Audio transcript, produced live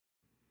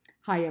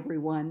Hi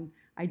everyone.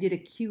 I did a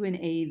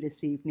Q&A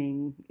this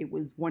evening. It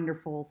was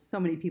wonderful. So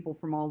many people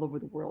from all over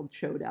the world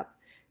showed up,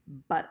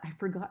 but I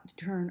forgot to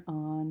turn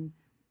on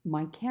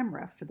my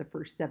camera for the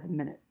first 7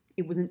 minutes.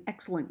 It was an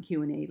excellent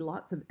Q&A,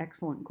 lots of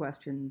excellent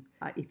questions.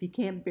 If you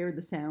can't bear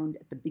the sound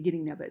at the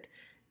beginning of it,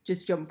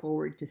 just jump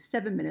forward to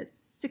 7 minutes,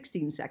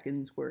 16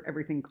 seconds where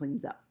everything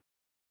cleans up.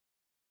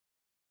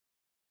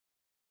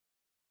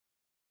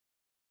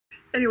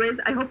 Anyways,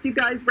 I hope you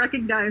guys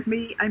recognize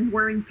me. I'm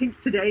wearing pink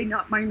today,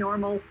 not my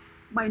normal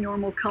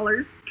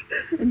colors.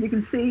 And you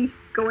can see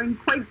going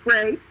quite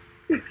gray.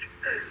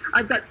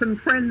 I've got some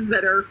friends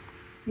that are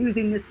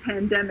using this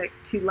pandemic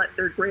to let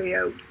their gray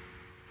out.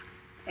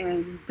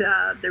 And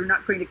they're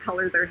not going to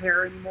color their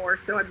hair anymore,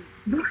 so I'm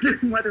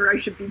wondering whether I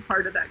should be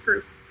part of that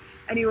group.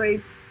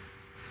 Anyways,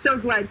 so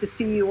glad to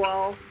see you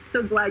all.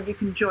 So glad you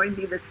can join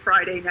me this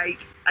Friday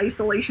night.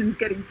 Isolation's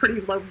getting pretty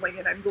lonely,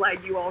 and I'm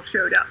glad you all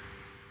showed up.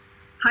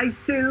 Hi,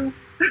 Sue.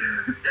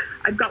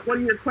 I've got one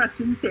of your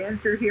questions to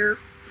answer here.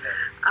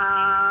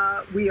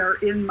 We are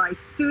in my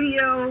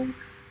studio,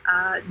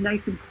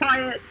 nice and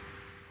quiet,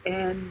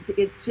 and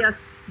it's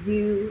just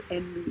you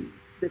and me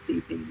this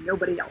evening,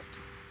 nobody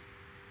else.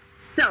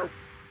 So,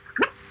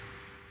 whoops.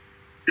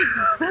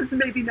 That's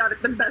maybe not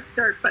the best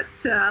start, but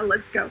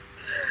let's go.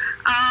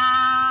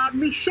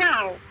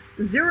 Michelle,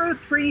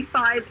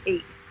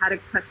 0358, had a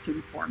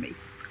question for me.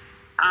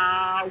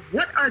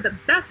 What are the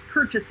best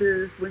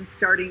purchases when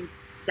starting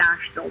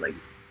stash building?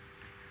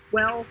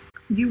 Well,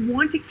 you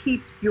want to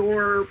keep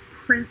your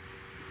prints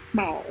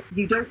small.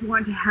 You don't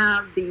want to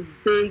have these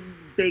big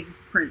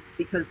prints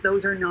because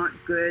those are not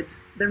good.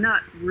 They're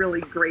not really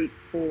great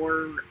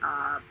for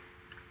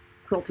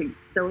quilting.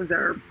 Those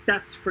are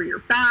best for your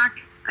back.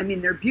 I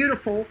mean, they're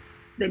beautiful.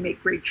 They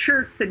make great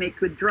shirts. They make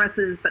good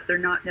dresses, but they're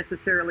not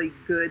necessarily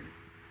good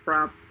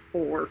for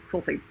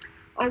quilting.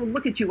 Oh,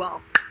 look at you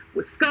all.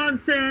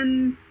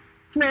 Wisconsin,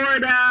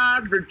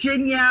 Florida,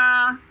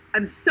 Virginia.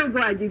 I'm so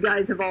glad you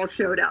guys have all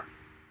showed up.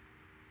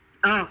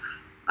 Oh,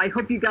 I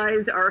hope you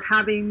guys are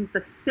having the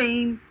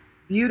same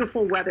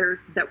beautiful weather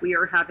that we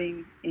are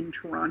having in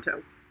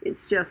Toronto.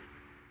 It's just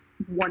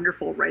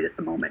wonderful right at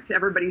the moment.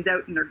 Everybody's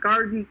out in their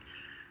garden.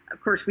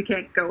 Of course, we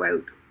can't go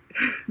out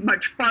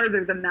much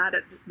farther than that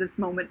at this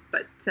moment,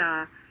 but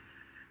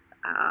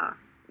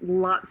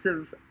lots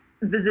of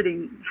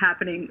visiting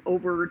happening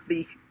over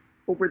the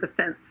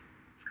fence.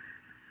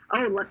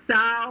 Oh,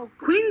 LaSalle,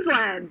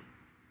 Queensland.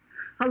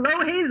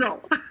 Hello,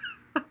 Hazel.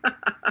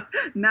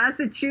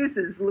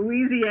 Massachusetts,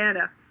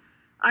 Louisiana.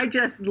 I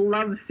just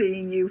love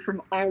seeing you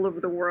from all over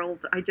the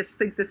world. I just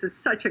think this is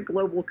such a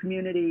global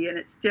community, and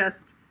it's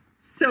just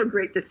so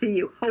great to see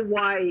you.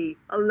 Hawaii,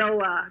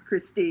 aloha,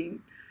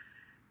 Christine.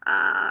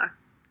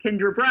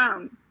 Kendra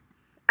Brown,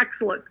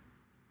 excellent.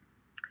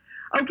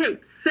 Okay,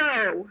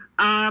 so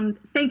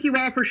thank you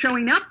all for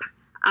showing up.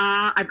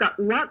 I've got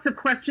lots of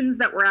questions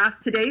that were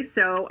asked today,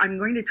 so I'm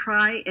going to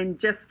try and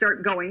just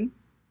start going,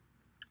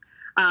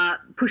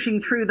 pushing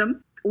through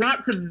them.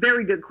 Lots of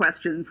very good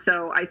questions,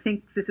 so I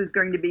think this is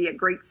going to be a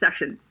great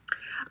session.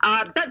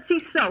 Betsy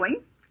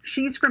Sewing,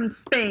 she's from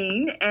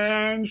Spain,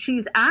 and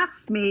she's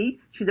asked me,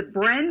 she's a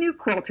brand new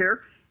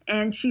quilter,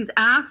 and she's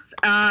asked,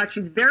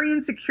 she's very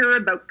insecure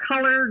about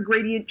color,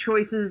 gradient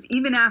choices,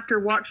 even after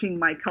watching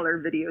my color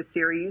video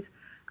series.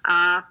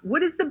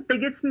 What is the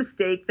biggest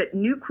mistake that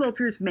new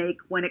quilters make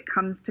when it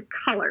comes to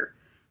color,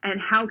 and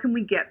how can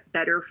we get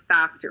better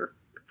faster?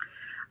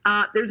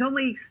 There's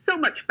only so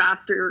much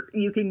faster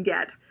you can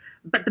get,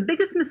 but the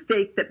biggest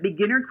mistake that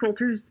beginner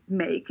quilters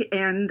make,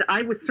 and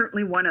I was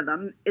certainly one of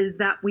them, is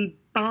that we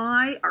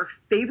buy our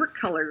favorite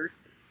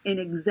colors in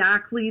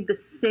exactly the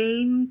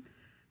same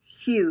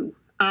hue.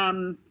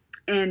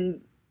 And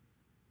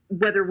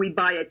whether we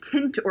buy a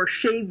tint or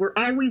shade, we're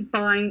always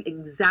buying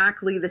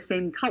exactly the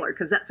same color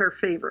because that's our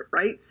favorite,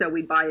 right? So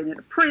we buy it in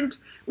a print,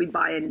 we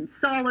buy it in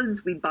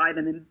solids, we buy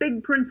them in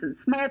big prints and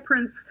small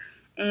prints,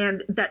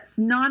 and that's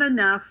not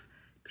enough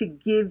to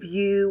give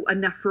you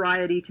enough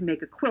variety to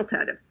make a quilt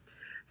out of.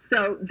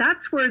 So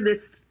that's where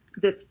this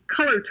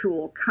color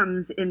tool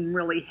comes in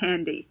really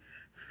handy.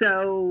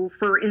 So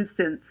for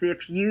instance,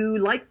 if you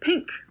like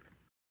pink,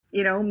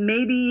 you know,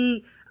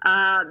 maybe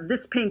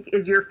this pink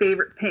is your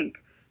favorite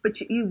pink,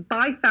 but you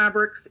buy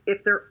fabrics,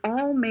 if they're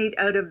all made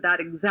out of that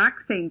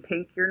exact same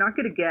pink, you're not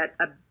going to get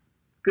a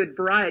good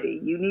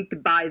variety. You need to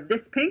buy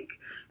this pink,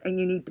 and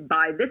you need to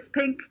buy this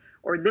pink,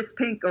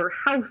 or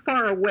how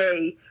far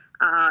away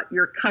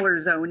your color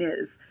zone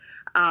is.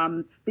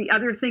 The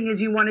other thing is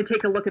you want to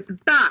take a look at the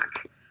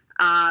back,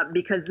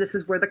 because this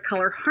is where the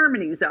color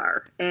harmonies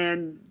are.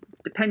 And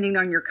depending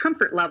on your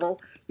comfort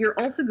level, you're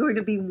also going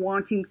to be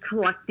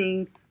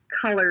collecting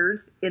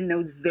colors in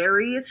those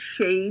various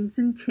shades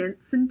and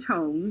tints and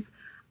tones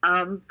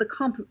of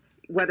the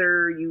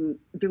whether you're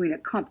doing a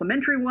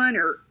complementary one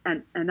or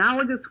an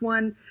analogous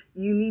one,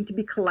 you need to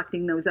be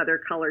collecting those other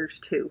colors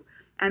too.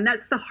 And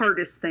that's the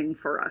hardest thing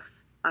for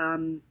us,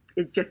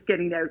 is just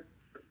getting out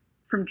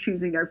from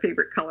choosing our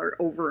favorite color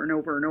over and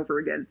over and over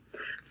again.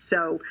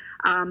 So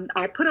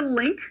I'll put a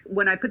link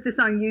when I put this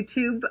on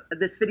YouTube,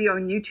 this video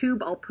on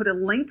YouTube, I'll put a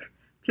link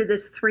to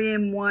this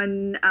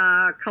 3-in-1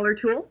 color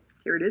tool.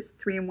 Here it is,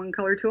 3-in-1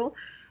 color tool.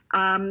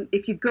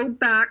 If you go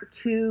back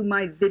to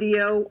my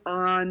video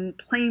on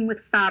playing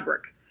with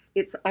fabric,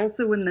 it's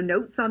also in the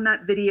notes on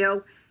that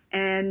video,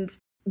 and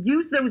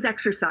use those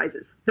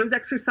exercises. Those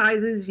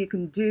exercises you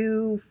can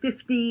do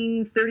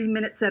 15, 30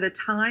 minutes at a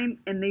time,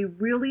 and they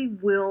really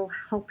will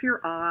help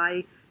your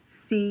eye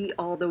see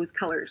all those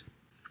colors.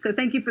 So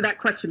thank you for that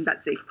question,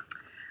 Betsy.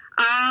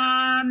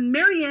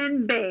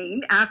 Marianne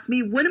Bain asked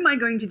me, what am I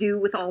going to do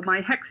with all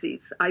my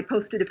hexes? I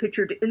posted a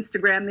picture to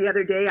Instagram the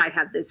other day. I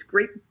have this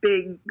great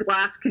big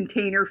glass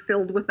container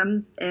filled with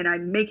them, and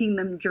I'm making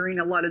them during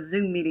a lot of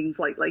Zoom meetings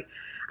lately.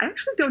 I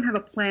actually don't have a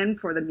plan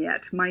for them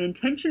yet. My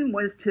intention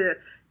was to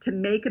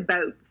make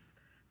about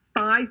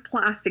 5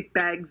 plastic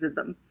bags of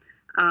them.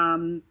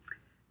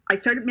 I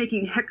started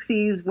making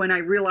hexes when I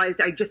realized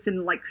I just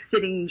didn't like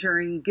sitting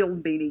during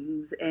guild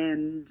meetings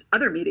and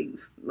other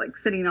meetings, like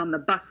sitting on the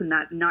bus and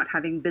that, and not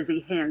having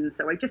busy hands.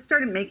 So I just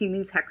started making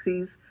these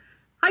hexes.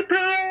 Hi,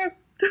 Paul!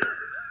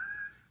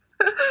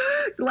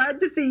 Glad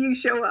to see you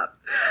show up.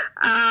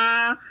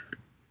 And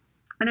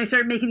I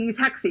started making these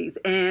hexes,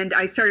 and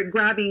I started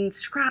grabbing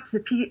scraps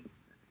of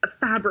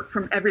fabric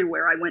from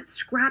everywhere. I went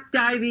scrap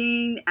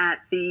diving at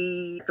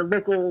the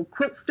local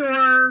quilt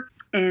store,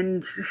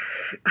 and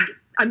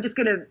I'm just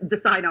going to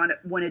decide on it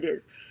when it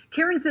is.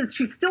 Karen says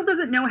she still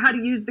doesn't know how to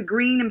use the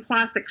green and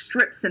plastic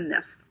strips in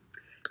this.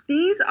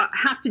 These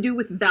have to do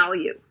with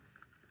value.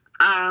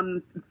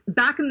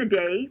 Back in the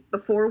day,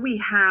 before we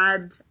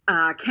had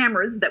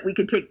cameras that we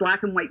could take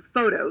black and white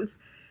photos,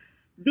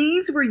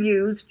 these were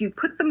used, you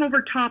put them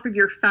over top of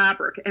your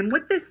fabric, and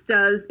what this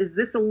does is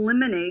this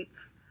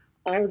eliminates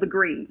all the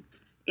green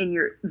in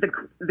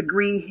the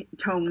green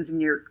tones in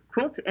your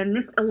quilt, and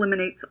this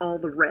eliminates all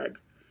the red.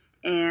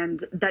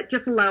 And that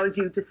just allows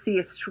you to see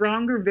a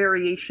stronger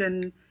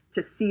variation,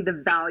 to see the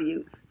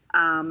values.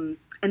 And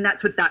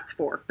that's what that's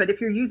for. But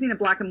if you're using a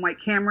black and white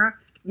camera,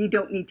 you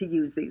don't need to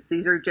use these.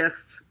 These are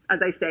just,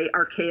 as I say,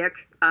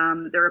 archaic.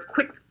 They're a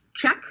quick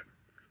check,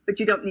 but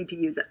you don't need to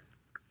use it.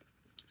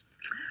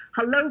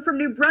 Hello from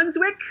New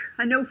Brunswick.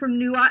 I know from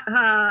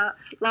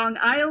Long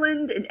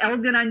Island and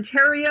Elgin,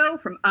 Ontario,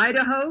 from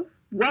Idaho.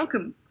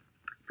 Welcome.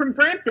 From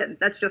Brampton,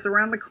 that's just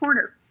around the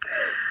corner.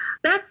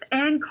 Beth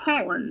Ann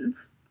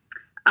Collins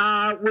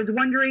was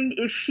wondering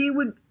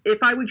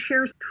if I would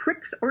share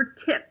tricks or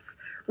tips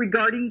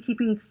regarding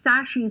keeping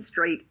sashing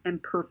straight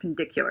and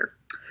perpendicular.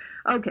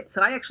 Okay,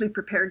 so I actually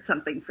prepared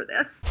something for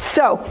this.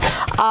 So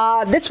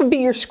this would be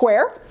your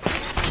square.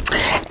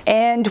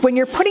 And when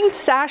you're putting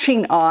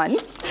sashing on,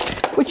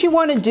 what you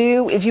want to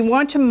do is you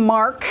want to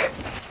mark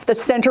the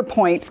center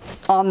point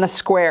on the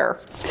square.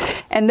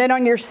 And then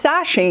on your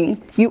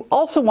sashing, you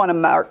also want to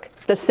mark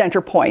the center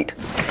point.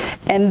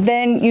 And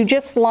then you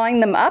just line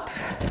them up,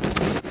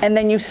 and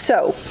then you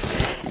sew.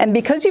 And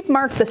because you've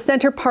marked the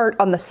center part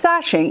on the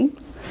sashing,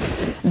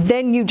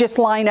 then you just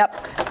line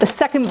up the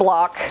second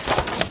block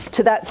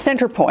to that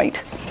center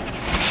point.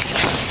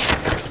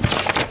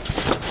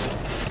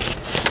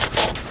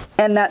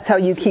 And that's how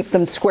you keep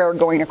them square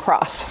going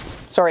across.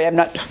 Sorry, I'm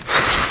not...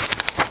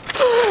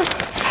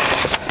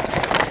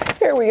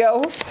 Here we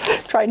go,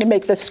 trying to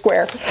make this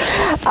square.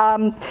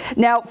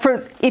 Now,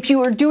 if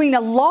you are doing a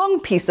long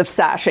piece of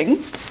sashing,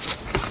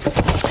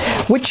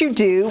 what you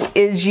do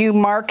is you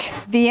mark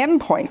the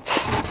end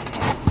points.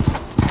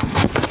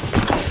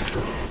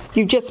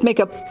 You just make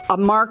a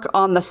mark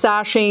on the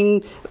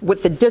sashing,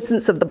 what the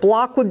distance of the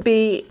block would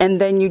be, and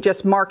then you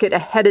just mark it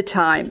ahead of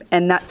time,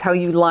 and that's how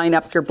you line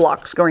up your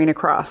blocks going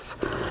across.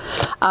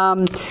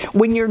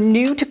 When you're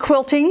new to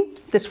quilting,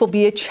 this will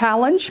be a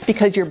challenge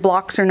because your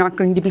blocks are not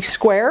going to be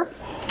square,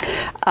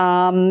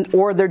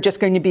 or they're just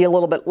going to be a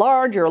little bit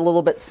large or a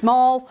little bit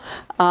small.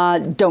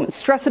 Don't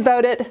stress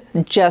about it,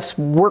 just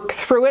work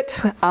through it.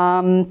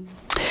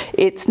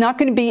 It's not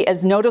going to be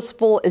as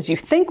noticeable as you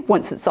think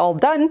once it's all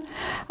done,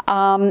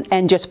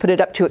 and just put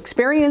it up to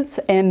experience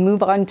and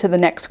move on to the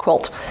next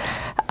quilt.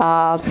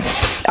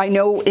 I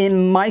know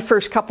in my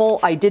first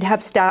couple I did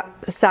have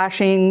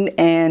sashing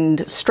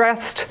and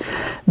stressed,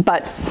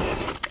 but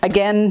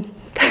again,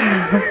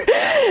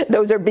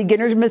 those are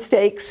beginner's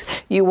mistakes.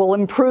 You will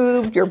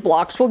improve, your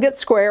blocks will get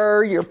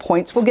squarer, your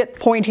points will get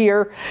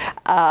pointier,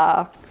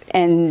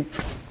 and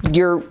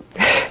your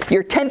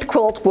 10th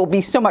quilt will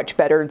be so much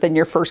better than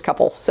your first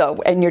couple.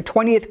 So, and your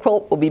 20th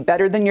quilt will be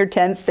better than your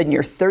 10th, and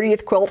your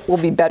 30th quilt will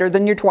be better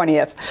than your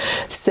 20th.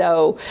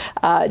 So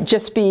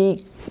just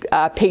be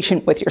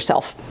patient with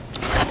yourself.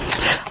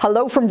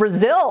 Hello from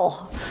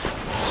Brazil,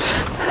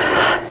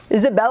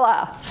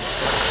 Isabella.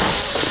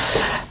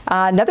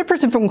 Another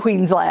person from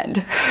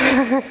Queensland.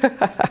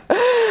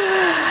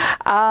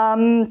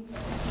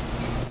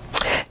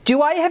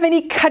 Do I have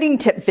any cutting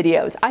tip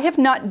videos? I have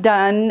not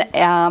done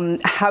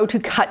how to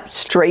cut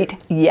straight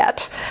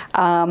yet.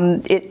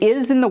 It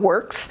is in the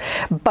works,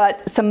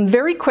 but some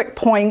very quick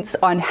points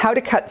on how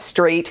to cut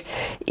straight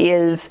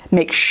is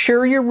make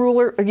sure your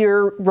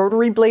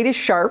rotary blade is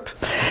sharp.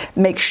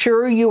 Make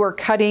sure you are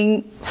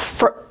cutting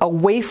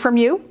away from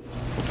you.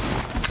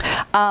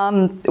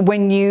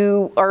 When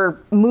you are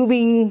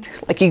moving,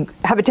 like you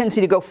have a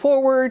tendency to go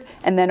forward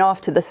and then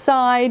off to the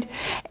side,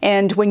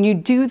 and when you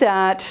do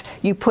that,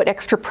 you put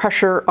extra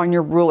pressure on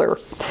your ruler.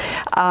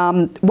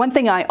 One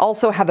thing I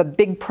also have a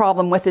big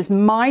problem with is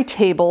my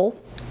table,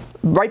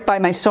 right by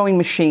my sewing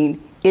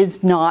machine,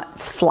 is not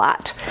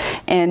flat.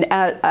 And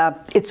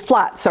it's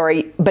flat,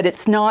 sorry, but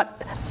it's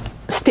not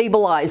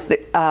stabilized.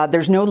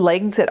 There's no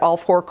legs at all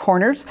four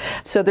corners,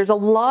 so there's a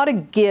lot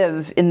of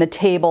give in the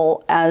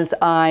table as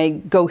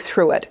I go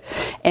through it,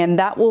 and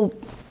that will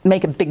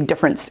make a big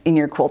difference in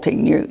your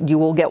quilting. You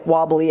will get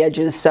wobbly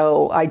edges,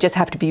 so I just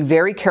have to be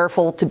very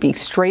careful to be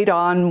straight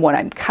on when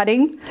I'm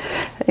cutting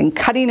and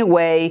cutting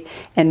away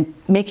and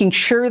making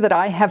sure that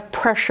I have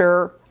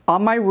pressure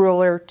on my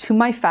ruler to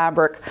my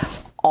fabric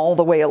all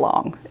the way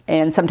along.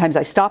 And sometimes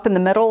I stop in the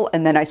middle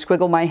and then I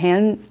squiggle my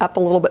hand up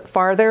a little bit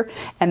farther,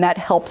 and that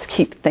helps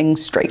keep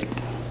things straight.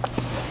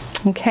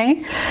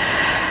 Okay.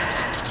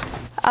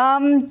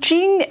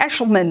 Jean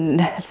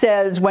Eshelman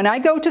says, when I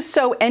go to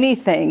sew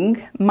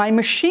anything, my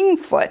machine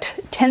foot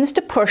tends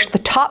to push the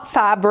top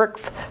fabric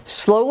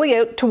slowly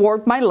out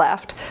toward my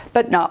left,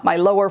 but not my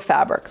lower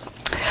fabric.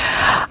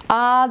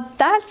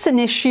 That's an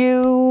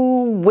issue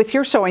with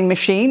your sewing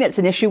machine. It's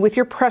an issue with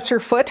your presser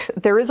foot.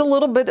 There is a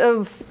little bit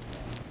of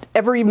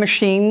every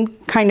machine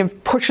kind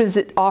of pushes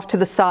it off to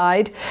the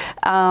side,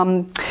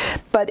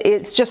 but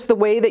it's just the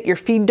way that your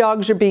feed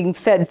dogs are being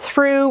fed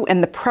through,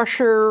 and the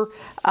pressure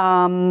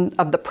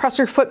of the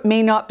presser foot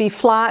may not be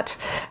flat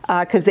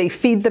because they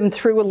feed them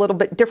through a little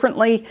bit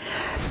differently.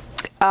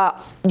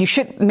 You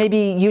should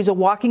maybe use a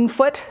walking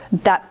foot.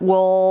 That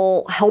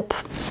will help.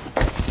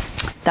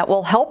 That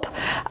will help.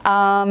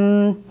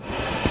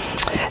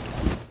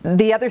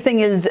 The other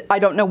thing is, I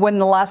don't know when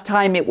the last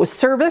time it was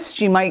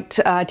serviced. You might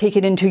take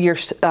it into your,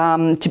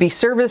 to be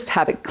serviced,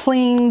 have it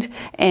cleaned,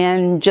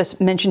 and just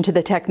mention to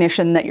the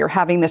technician that you're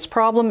having this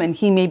problem, and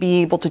he may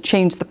be able to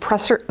change the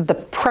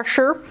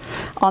pressure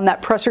on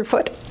that presser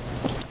foot.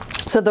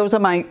 So those are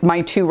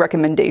my two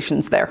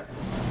recommendations there.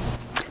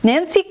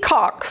 Nancy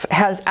Cox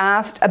has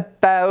asked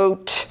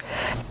about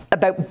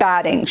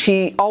batting.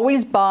 She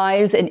always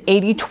buys an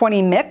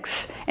 80-20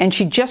 mix, and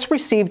she just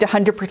received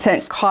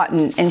 100%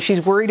 cotton, and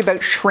she's worried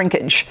about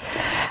shrinkage.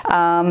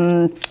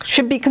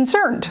 Should be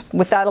concerned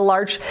with that, a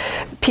large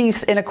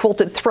piece in a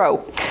quilted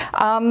throw.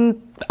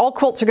 All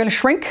quilts are going to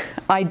shrink.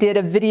 I did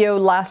a video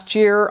last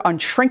year on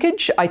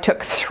shrinkage. I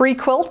took 3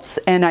 quilts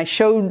and I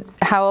showed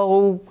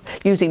how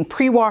using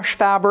pre-wash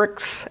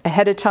fabrics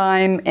ahead of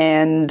time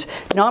and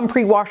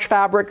non-pre-wash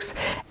fabrics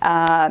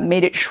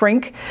made it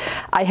shrink.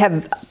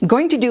 I'm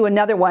going to do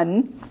another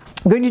one.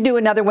 I'm going to do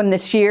another one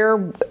this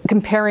year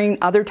comparing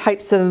other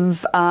types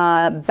of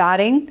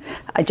batting.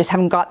 I just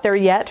haven't got there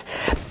yet.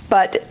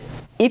 But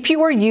if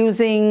you are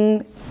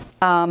using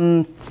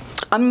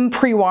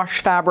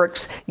pre-washed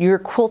fabrics, your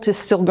quilt is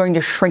still going to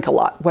shrink a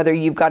lot, whether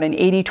you've got an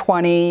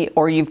 80-20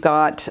 or you've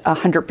got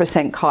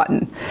 100%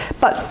 cotton.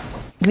 But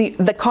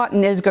the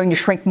cotton is going to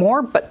shrink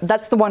more, but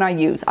that's the one I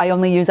use. I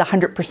only use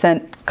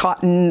 100%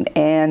 cotton,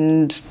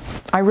 and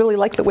I really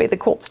like the way the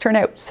quilts turn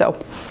out. So,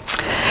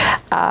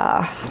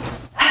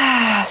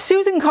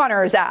 Susan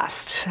Connor has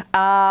asked,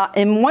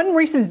 in one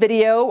recent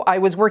video, I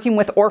was working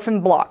with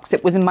orphan blocks.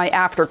 It was in my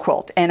after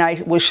quilt, and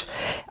I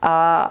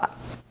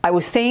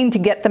was saying to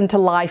get them to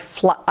lie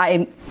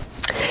flat.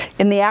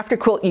 In the after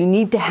quilt, you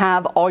need to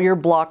have all your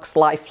blocks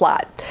lie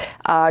flat.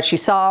 She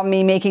saw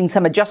me making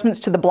some adjustments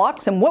to the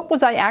blocks, and what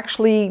was I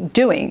actually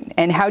doing?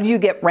 And how do you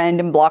get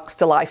random blocks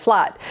to lie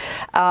flat?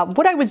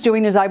 What I was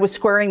doing is I was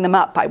squaring them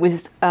up. I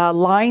was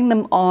lying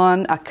them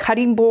on a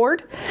cutting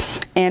board,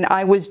 and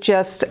I was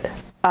just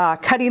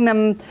cutting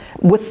them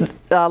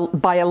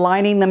by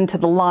aligning them to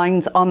the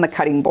lines on the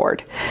cutting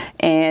board.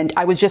 And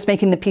I was just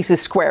making the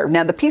pieces square.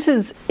 Now the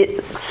pieces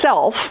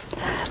itself,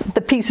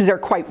 the pieces are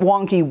quite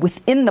wonky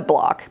within the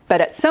block,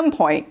 but at some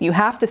point you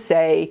have to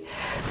say,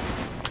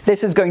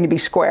 this is going to be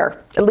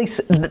square, at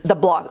least the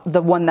block,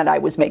 the one that I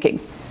was making.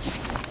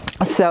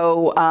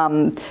 So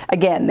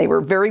again, they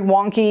were very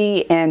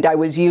wonky, and I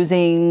was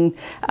using,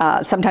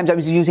 sometimes I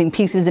was using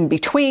pieces in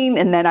between,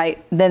 and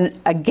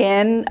then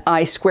again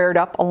I squared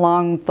up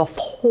along the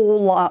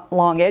whole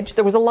long edge.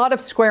 There was a lot of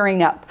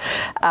squaring up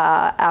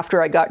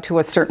after I got to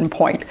a certain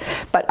point,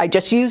 but I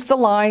just used the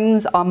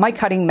lines on my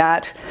cutting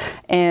mat,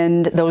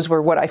 and those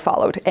were what I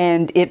followed,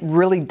 and it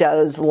really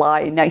does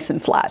lie nice and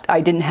flat.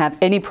 I didn't have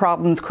any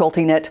problems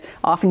quilting it.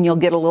 Often you'll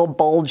get a little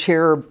bulge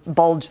here, or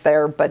bulge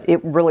there, but it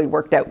really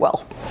worked out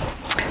well.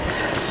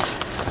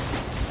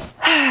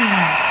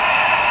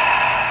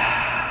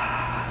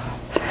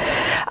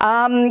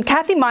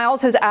 Kathy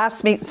Miles has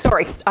asked me,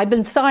 sorry, I've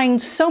been sighing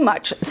so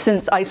much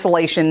since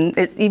isolation,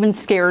 it even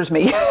scares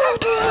me.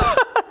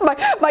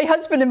 My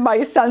husband and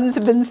my sons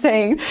have been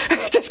saying,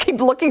 just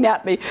keep looking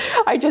at me.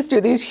 I just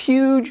do these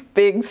huge,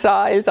 big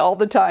sighs all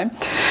the time.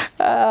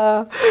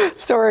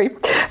 Sorry.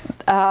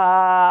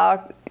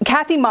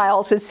 Kathy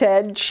Miles has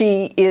said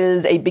she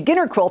is a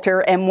beginner quilter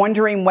and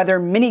wondering whether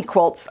mini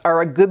quilts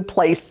are a good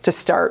place to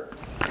start.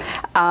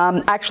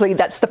 Actually,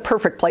 that's the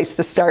perfect place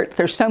to start.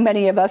 There's so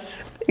many of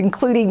us,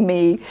 including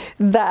me,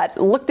 that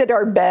looked at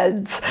our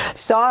beds,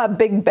 saw a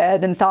big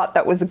bed, and thought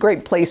that was a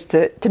great place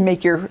to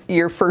make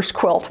your first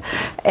quilt.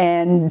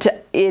 And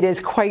it is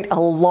quite a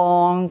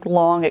long,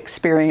 long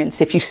experience.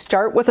 If you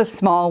start with a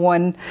small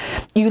one,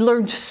 you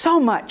learn so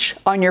much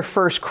on your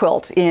first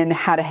quilt in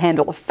how to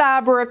handle the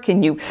fabric,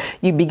 and you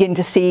begin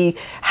to see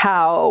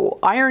how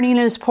ironing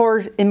is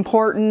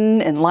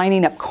important and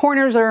lining up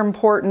corners are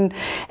important.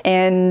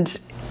 And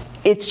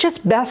it's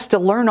just best to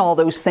learn all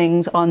those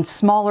things on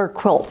smaller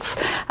quilts.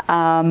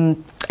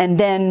 And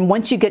then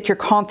once you get your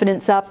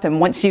confidence up and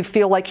once you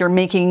feel like you're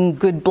making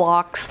good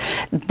blocks,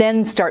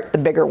 then start the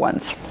bigger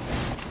ones.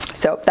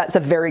 So that's a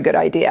very good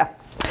idea.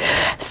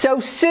 So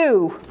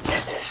Sue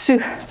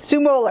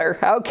Moeller,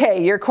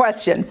 okay, your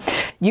question.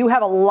 You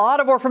have a lot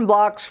of orphan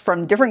blocks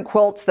from different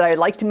quilts that I'd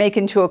like to make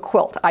into a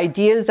quilt.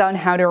 Ideas on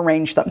how to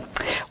arrange them.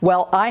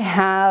 Well, I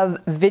have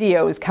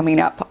videos coming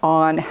up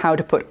on how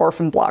to put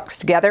orphan blocks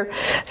together,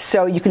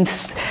 so you can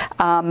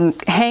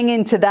hang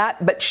into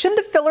that. But should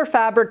the filler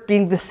fabric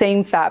be the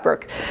same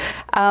fabric?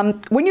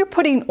 When you're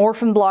putting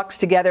orphan blocks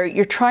together,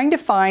 you're trying to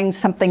find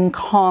something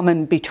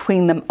common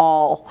between them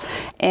all.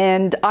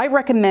 And I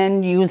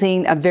recommend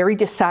using a very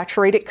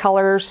desaturated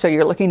color, so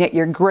you're looking at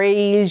your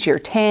grays, your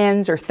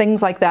tans, or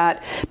things like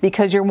that,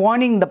 because you're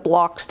wanting the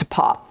blocks to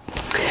pop.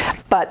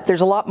 But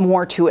there's a lot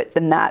more to it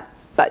than that.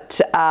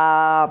 But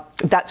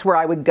that's where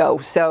I would go.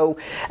 So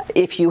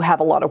if you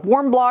have a lot of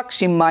warm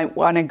blocks, you might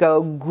want to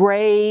go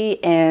gray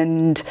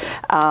and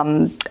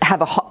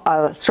have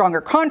a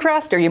stronger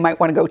contrast, or you might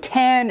want to go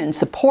tan and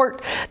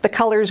support the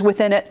colors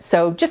within it.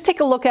 So just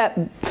take a look at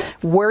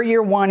where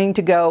you're wanting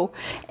to go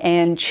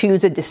and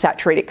choose a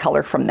desaturated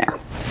color from there.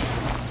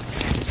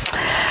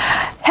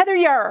 Heather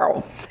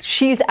Yarrow,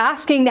 she's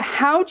asking,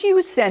 how do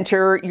you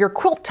center your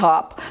quilt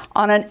top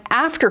on an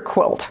after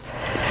quilt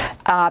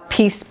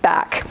piece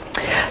back?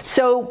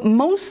 So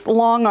most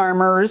long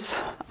armors,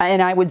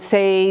 and I would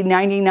say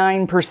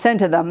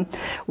 99% of them,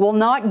 will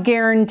not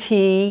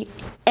guarantee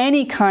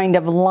any kind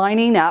of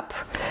lining up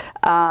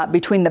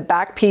between the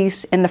back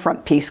piece and the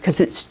front piece,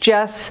 because it's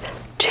just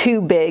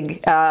too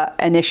big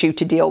an issue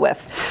to deal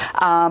with.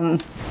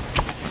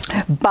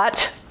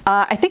 But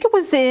I think it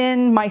was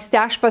in my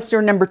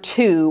STASHBUSTER number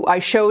 2, I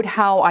showed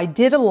how I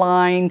did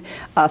align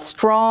a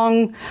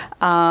strong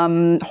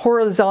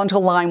horizontal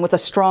line with a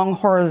strong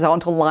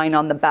horizontal line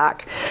on the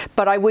back.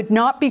 But I would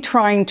not be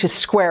trying to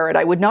square it.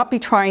 I would not be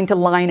trying to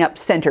line up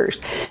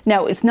centers.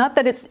 Now, it's not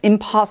that it's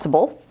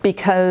impossible,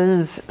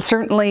 because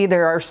certainly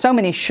there are so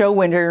many show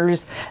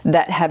winners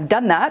that have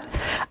done that,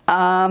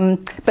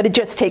 but it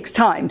just takes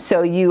time.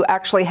 So you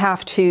actually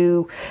have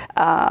to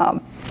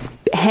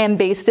hand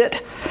baste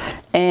it,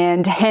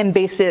 and hand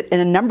baste it in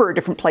a number of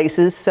different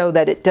places so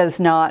that it does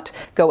not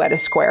go at a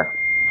square.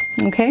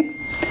 Okay.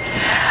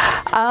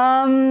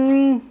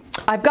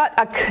 I've got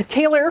a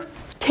Taylor.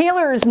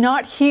 Taylor is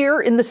not here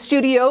in the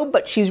studio,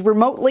 but she's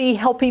remotely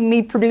helping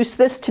me produce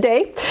this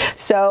today.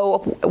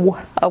 So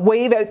a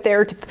wave out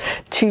there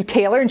to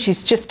Taylor, and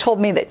she's just told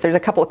me that there's a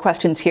couple of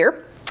questions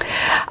here.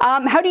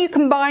 How do you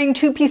combine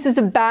two pieces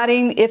of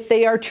batting if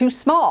they are too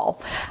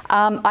small?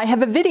 I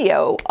have a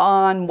video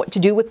on what to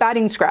do with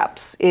batting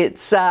scraps.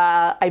 It's,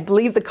 I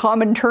believe the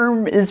common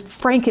term is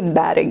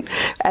frankenbatting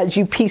as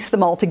you piece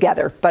them all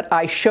together, but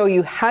I show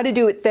you how to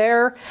do it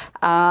there.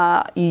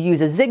 You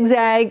use a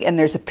zigzag, and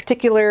there's a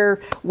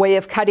particular way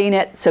of cutting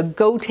it, so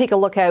go take a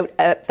look out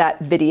at that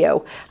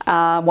video.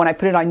 When I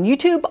put it on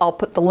YouTube, I'll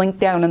put the link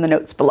down in the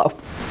notes below.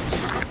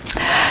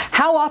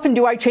 How often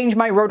do I change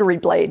my rotary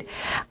blade?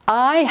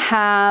 I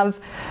have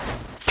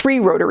 3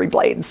 rotary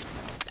blades.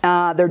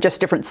 They're just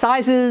different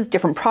sizes,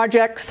 different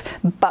projects,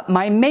 but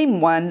my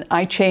main one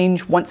I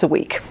change once a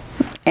week.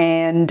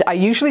 And I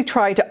usually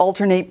try to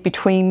alternate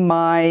between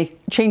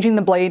changing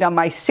the blade on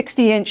my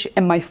 60-inch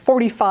and my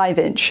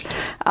 45-inch.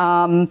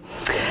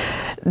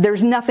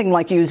 There's nothing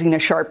like using a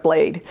sharp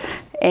blade.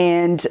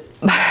 And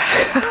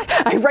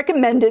I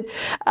recommended,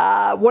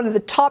 one of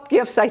the top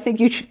gifts I think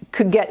you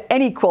could get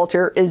any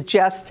quilter is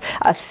just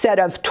a set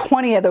of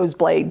 20 of those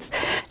blades.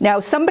 Now,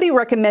 somebody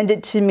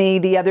recommended to me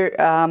the other,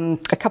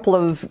 a couple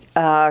of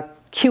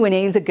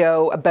Q&As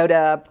ago about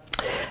a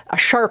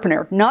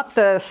sharpener, not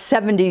the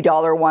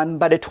 $70 one,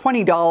 but a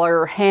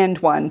 $20 hand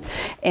one.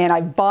 And I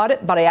bought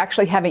it, but I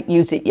actually haven't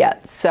used it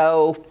yet.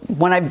 So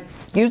when I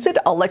use it,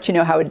 I'll let you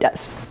know how it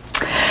does.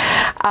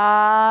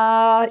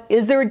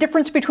 Is there a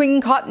difference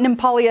between cotton and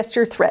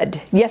polyester thread?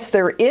 Yes,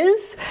 there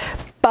is,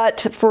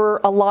 but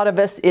for a lot of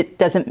us, it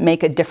doesn't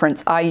make a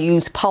difference. I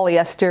use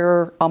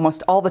polyester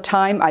almost all the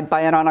time. I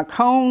buy it on a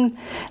cone,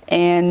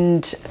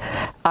 and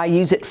I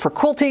use it for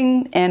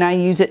quilting, and I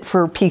use it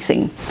for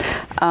piecing.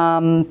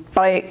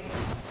 But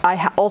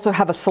I also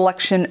have a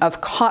selection of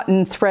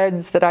cotton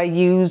threads that I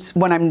use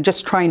when I'm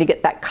just trying to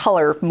get that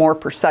color more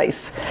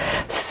precise.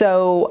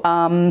 So,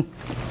 I'm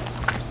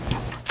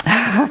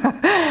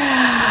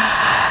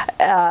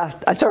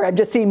sorry, I'm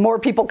just seeing more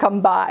people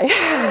come by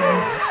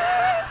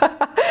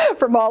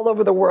from all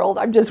over the world.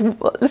 I'm just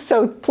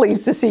so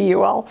pleased to see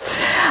you all.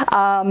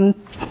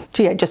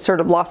 Gee, I just sort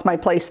of lost my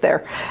place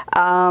there.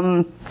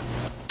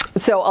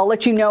 So I'll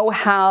let you know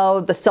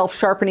how the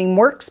self-sharpening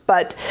works,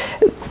 but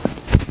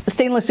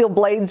stainless steel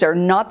blades are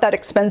not that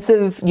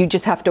expensive. You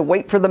just have to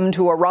wait for them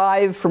to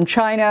arrive from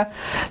China.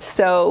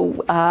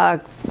 So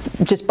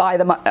just buy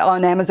them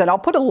on Amazon. I'll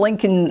put a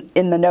link in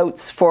the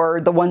notes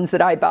for the ones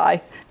that I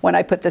buy when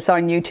I put this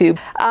on YouTube.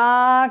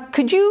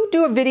 Could you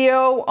do a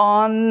video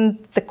on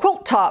the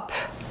quilt top,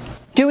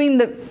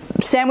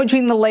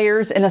 sandwiching the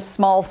layers in a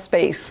small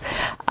space?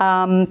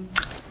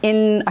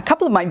 In a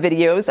couple of my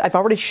videos, I've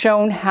already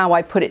shown how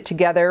I put it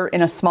together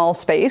in a small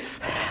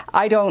space.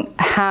 I don't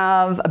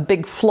have a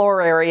big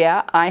floor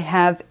area. I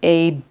have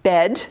a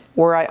bed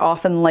where I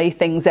often lay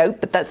things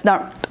out, but that's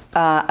not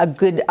a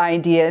good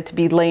idea to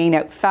be laying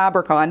out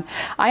fabric on.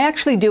 I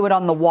actually do it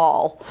on the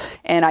wall,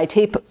 and I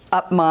tape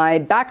up my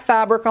back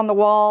fabric on the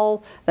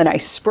wall, then I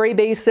spray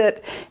base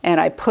it, and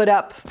I put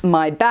up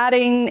my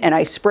batting, and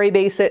I spray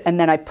base it, and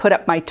then I put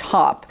up my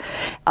top.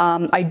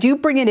 I do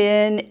bring it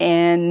in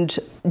and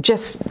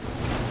just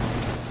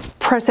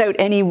press out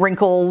any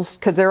wrinkles,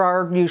 because there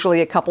are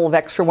usually a couple of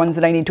extra ones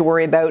that I need to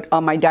worry about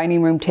on my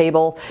dining room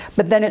table,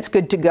 but then it's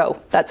good to go.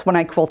 That's when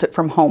I quilt it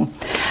from home.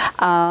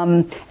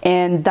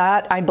 And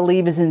that, I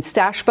believe, is in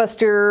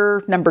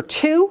STASHBUSTER number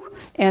 2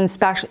 and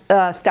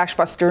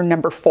STASHBUSTER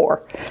number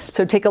 4.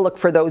 So take a look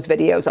for those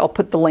videos. I'll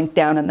put the link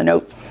down in the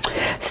notes.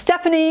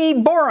 Stephanie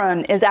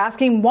Boron is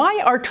asking,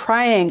 why are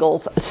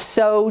triangles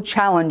so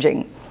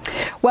challenging?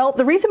 Well,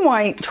 the reason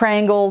why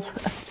triangles,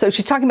 so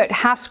she's talking about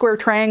half square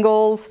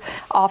triangles,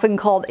 often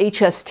called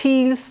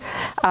HSTs.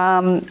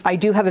 I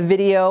do have a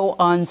video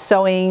on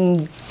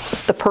sewing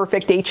the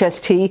perfect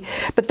HST,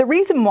 but the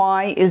reason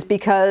why is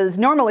because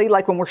normally,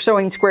 like when we're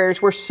sewing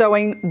squares, we're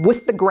sewing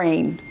with the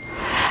grain.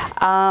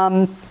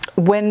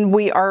 When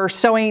we are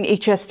sewing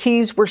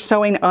HSTs, we're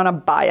sewing on a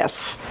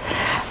bias.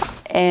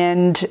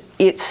 And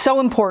it's so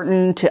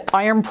important to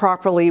iron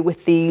properly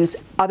with these,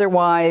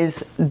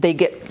 otherwise they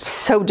get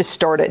so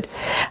distorted.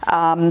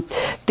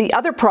 The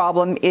other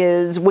problem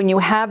is when you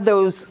have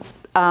those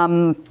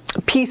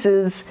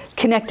pieces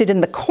connected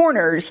in the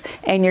corners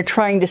and you're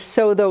trying to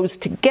sew those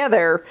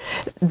together,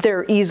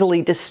 they're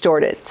easily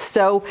distorted.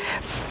 So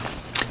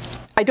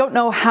I don't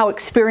know how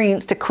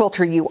experienced a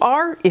quilter you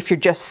are. If you're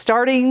just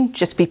starting,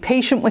 just be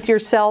patient with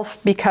yourself,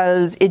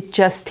 because it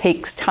just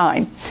takes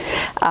time.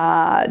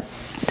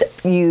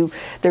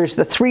 There's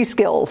the 3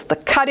 skills: the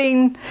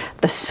cutting,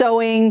 the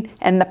sewing,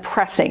 and the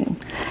pressing.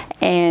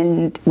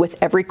 And with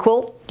every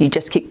quilt, you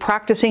just keep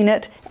practicing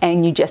it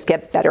and you just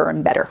get better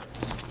and better.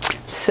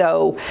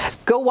 So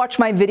go watch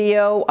my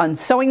video on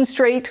sewing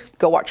straight,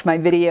 go watch my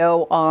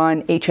video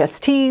on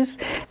HSTs,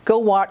 go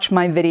watch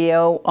my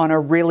video on a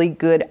really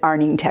good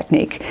ironing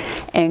technique.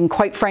 And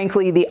quite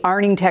frankly, the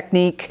ironing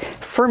technique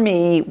for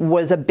me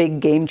was a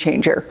big game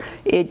changer.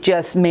 It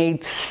just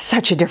made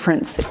such a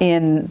difference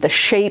in the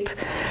shape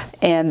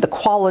and the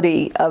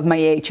quality of my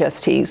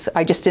HSTs.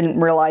 I just didn't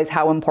realize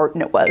how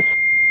important it was.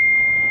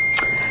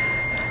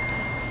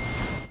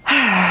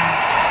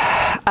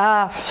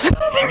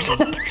 There's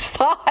another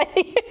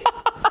sigh.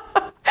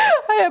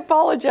 I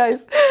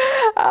apologize.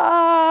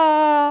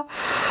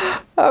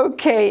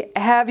 Okay,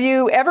 have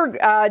you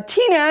ever,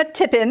 Tina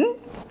Tippin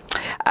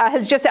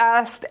has just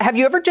asked, have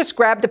you ever just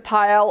grabbed a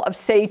pile of,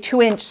 say,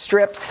 2-inch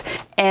strips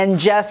and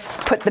just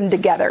put them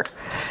together?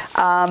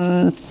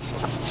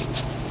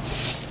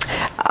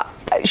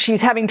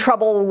 She's having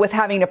trouble with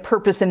having a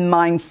purpose in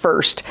mind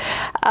first.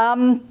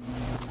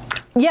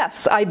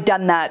 Yes, I've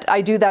done that.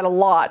 I do that a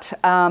lot.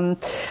 I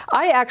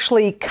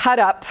actually cut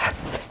up,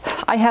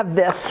 I have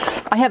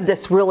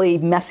this really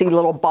messy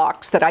little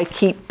box that I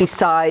keep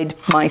beside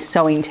my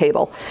sewing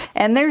table.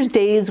 And there's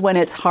days when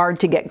it's hard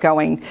to get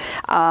going.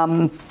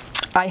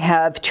 I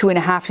have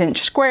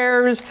 2.5-inch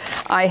squares,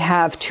 I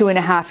have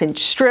 2.5-inch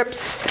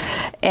strips,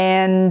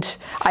 and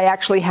I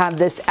actually have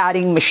this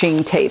adding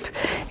machine tape.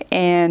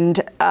 And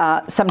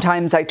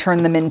sometimes I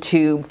turn them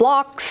into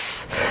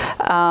blocks,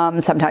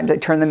 sometimes I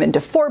turn them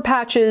into 4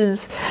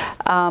 patches,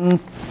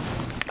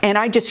 and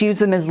I just use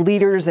them as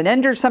leaders and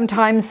enders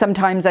sometimes.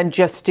 Sometimes I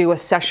just do a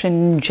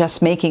session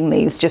just making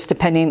these, just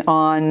depending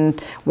on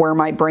where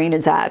my brain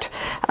is at.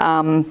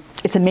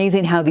 It's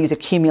amazing how these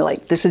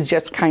accumulate. This is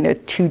just kind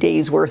of 2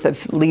 days worth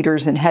of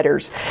leaders and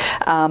headers.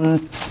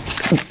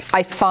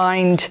 I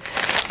find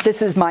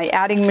this is my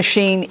adding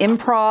machine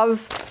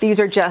improv. These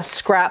are just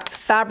scraps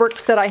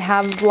fabrics that I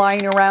have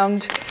lying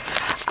around.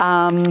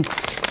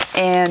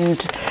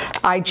 And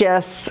I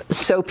just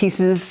sew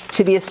pieces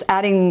to this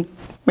adding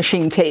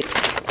machine tape,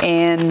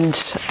 and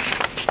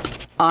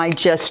I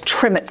just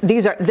trim it.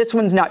 This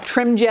one's not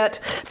trimmed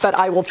yet, but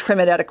I will trim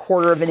it at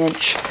 1/4 of an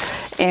inch.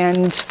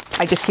 and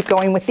I just keep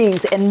going with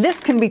these. And this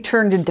can be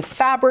turned into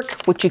fabric,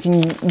 which you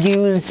can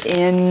use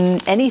in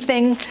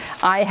anything.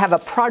 I have a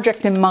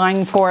project in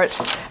mind for it.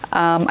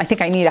 I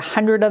think I need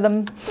 100 of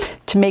them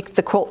to make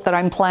the quilt that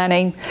I'm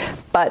planning,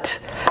 but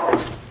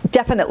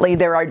definitely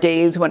there are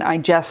days when I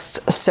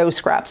just sew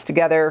scraps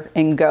together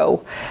and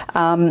go.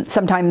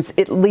 Sometimes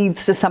it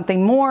leads to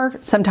something more,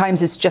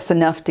 sometimes it's just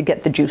enough to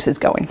get the juices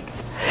going.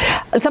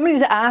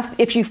 Somebody's asked,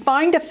 if you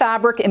find a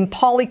fabric in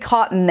poly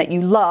cotton that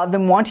you love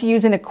and want to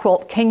use in a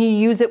quilt, can you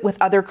use it with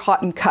other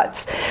cotton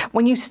cuts?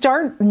 When you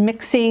start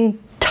mixing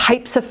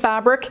types of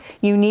fabric,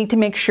 you need to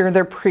make sure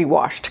they're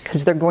pre-washed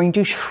because they're going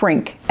to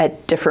shrink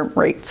at different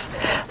rates.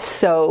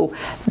 So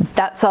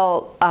that's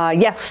all.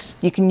 Yes,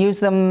 you can use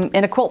them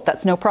in a quilt.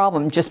 That's no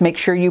problem. Just make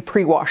sure you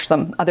pre-wash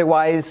them.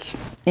 Otherwise,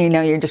 you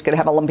know, you're just going to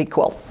have a lumpy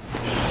quilt.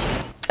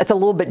 It's a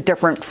little bit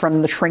different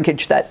from the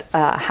shrinkage that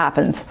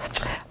happens.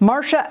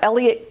 Marcia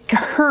Elliott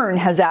Hearn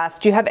has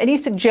asked, do you have any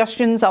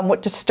suggestions on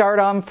what to start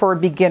on for a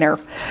beginner?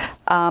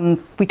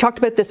 We talked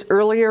about this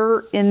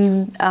earlier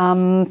in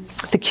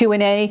the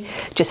Q&A.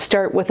 Just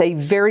start with a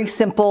very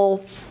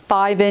simple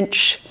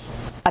 5-inch,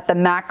 at the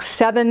max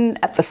 7,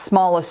 at the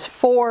smallest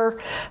 4,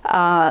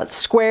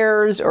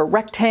 squares or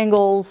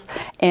rectangles,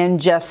 and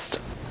just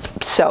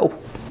sew.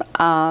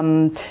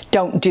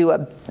 Don't do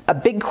a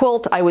big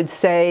quilt. I would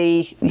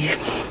say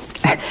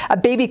a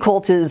baby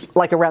quilt is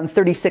like around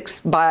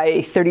 36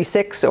 by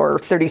 36 or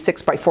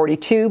 36 by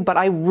 42, but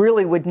I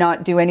really would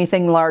not do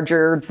anything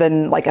larger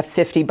than like a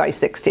 50 by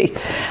 60,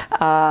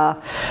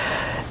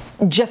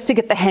 just to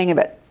get the hang of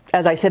it.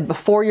 As I said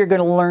before, you're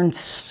going to learn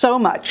so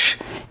much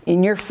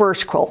in your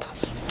first quilt.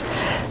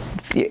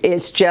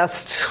 It's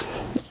just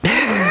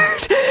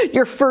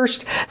your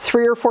first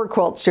 3 or 4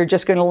 quilts, you're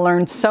just going to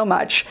learn so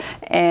much,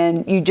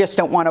 and you just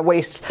don't want to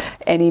waste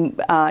any,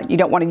 you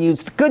don't want to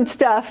use the good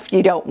stuff,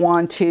 you don't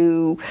want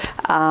to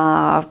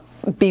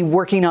be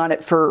working on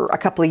it for a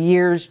couple of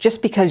years,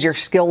 just because your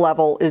skill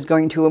level is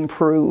going to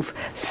improve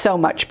so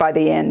much by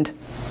the end.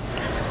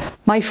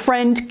 My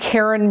friend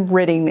Karen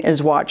Ridding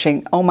is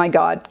watching. Oh my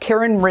God,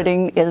 Karen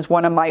Ridding is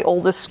one of my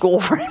oldest school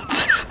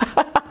friends.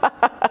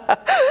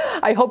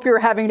 I hope you're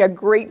having a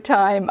great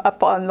time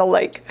up on the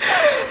lake.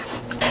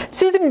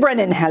 Susan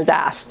Brennan has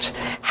asked,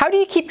 how do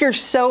you keep your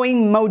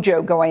sewing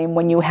mojo going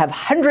when you have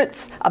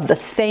hundreds of the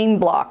same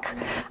block?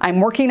 I'm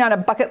working on a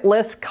bucket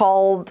list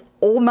called,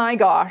 oh my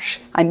gosh,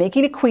 I'm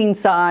making a queen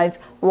size,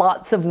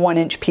 lots of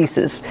 1-inch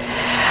pieces.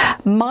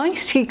 My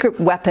secret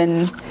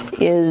weapon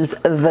is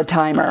the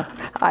timer.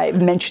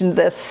 I've mentioned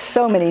this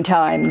so many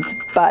times,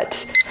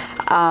 but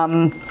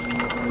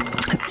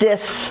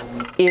this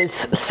is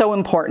so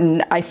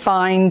important. I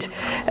find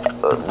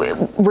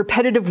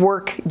repetitive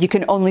work you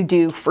can only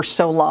do for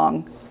so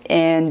long.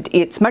 And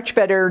it's much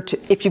better to,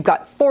 if you've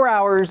got 4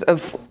 hours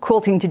of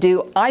quilting to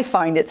do, I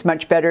find it's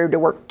much better to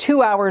work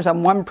 2 hours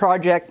on one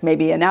project,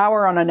 maybe an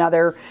hour on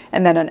another,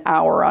 and then an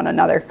hour on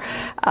another.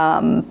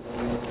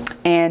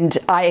 And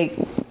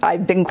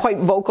I've been quite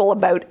vocal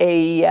about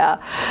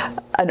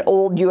an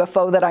old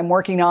UFO that I'm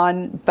working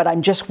on, but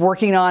I'm just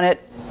working on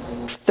it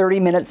 30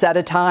 minutes at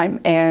a time,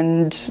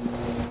 and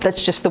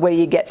that's just the way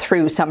you get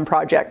through some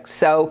projects.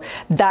 So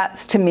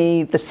that's, to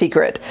me, the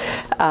secret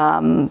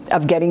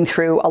of getting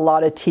through a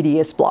lot of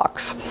tedious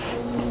blocks.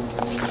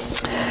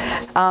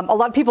 A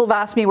lot of people have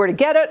asked me where to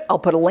get it. I'll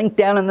put a link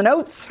down in the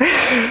notes.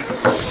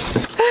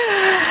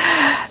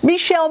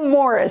 Michelle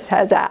Morris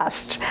has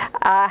asked,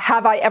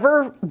 have I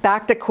ever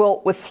backed a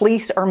quilt with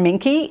fleece or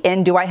minky,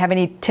 and do I have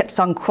any tips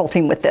on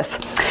quilting with this?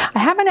 I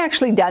haven't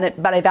actually done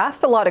it, but I've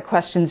asked a lot of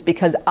questions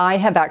because I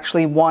have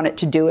actually wanted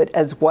to do it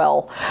as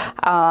well.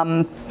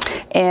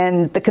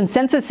 And the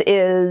consensus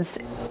is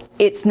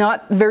it's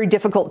not very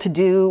difficult to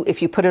do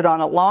if you put it on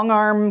a long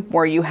arm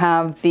where you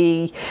have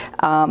the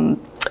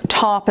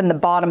top and the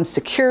bottom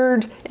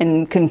secured and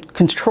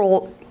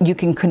you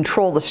can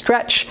control the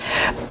stretch.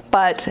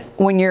 But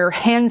when you're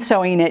hand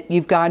sewing it,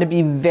 you've got to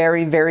be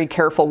very, very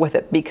careful with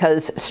it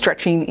because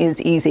stretching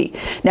is easy.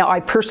 Now, I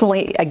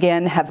personally,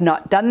 again, have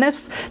not done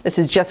this. This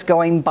is just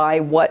going by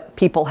what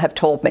people have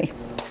told me.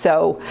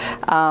 So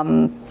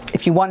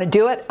if you want to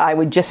do it, I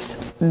would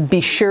just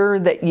be sure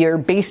that you're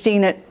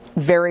basting it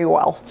very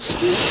well.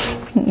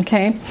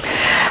 Okay.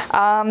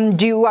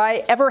 Do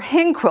I ever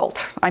hand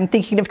quilt? I'm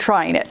thinking of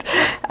trying it.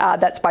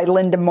 That's by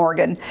Linda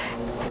Morgan.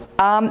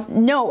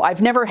 No,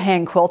 I've never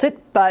hand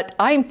quilted, but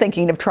I'm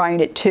thinking of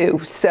trying it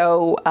too.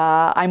 So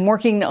I'm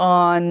working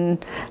on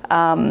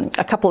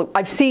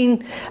I've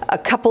seen a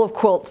couple of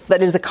quilts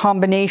that is a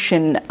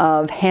combination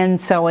of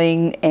hand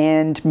sewing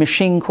and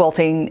machine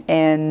quilting,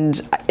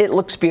 and it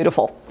looks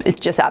beautiful. It's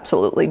just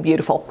absolutely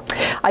beautiful.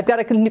 I've got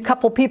a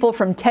couple people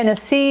from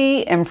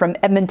Tennessee and from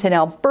Edmonton,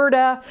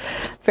 Alberta.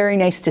 Very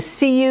nice to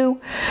see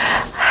you.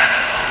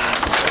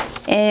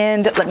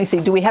 And let me see,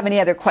 do we have any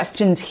other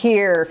questions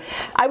here?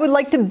 I would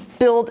like to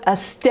build a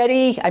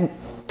steady, I'm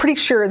pretty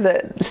sure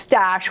the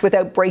stash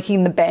without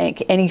breaking the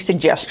bank. Any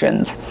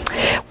suggestions?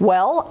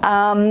 Well,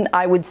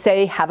 I would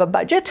say have a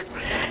budget.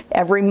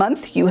 Every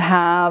month you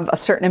have a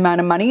certain amount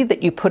of money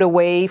that you put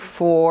away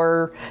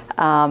for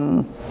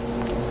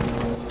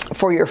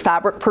your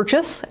fabric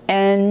purchase,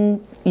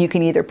 and you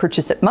can either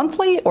purchase it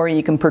monthly or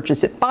you can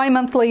purchase it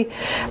bi-monthly,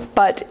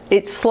 but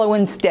it's slow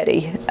and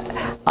steady.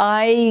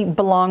 I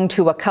belong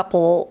to a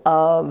couple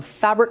of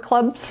fabric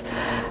clubs.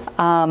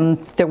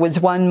 There was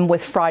one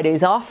with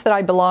Fridays off that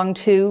I belonged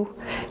to,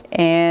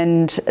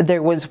 and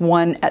there was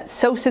one at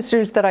Sew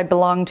Sisters that I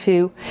belonged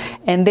to,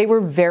 and they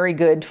were very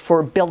good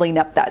for building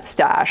up that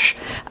stash.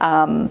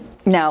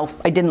 Now,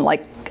 I didn't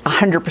like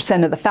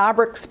 100% of the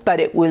fabrics, but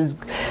it was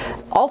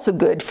also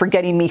good for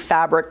getting me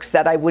fabrics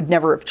that I would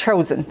never have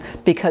chosen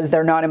because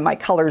they're not in my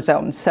color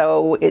zone.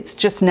 So it's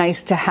just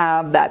nice to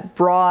have that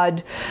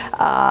broad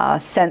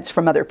sense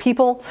from other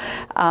people.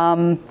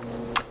 And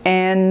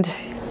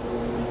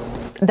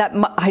that,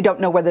 I don't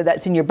know whether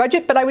that's in your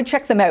budget, but I would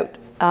check them out.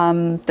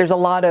 There's a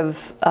lot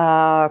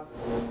of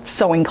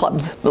sewing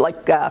clubs,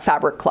 like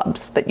fabric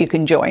clubs, that you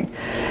can join.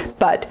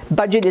 But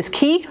budget is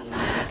key.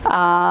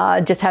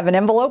 Just have an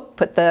envelope,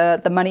 put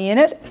the money in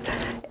it,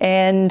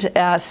 and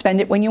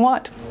spend it when you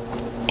want.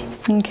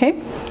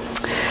 Okay.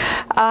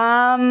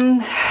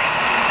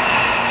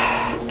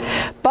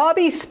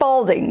 Bobby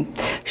Spalding.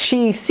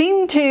 She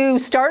seemed to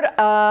start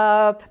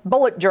a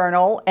bullet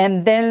journal,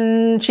 and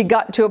then she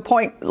got to a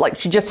point like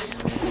she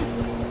just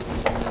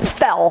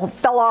fell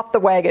off the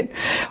wagon.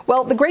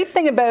 Well, the great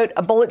thing about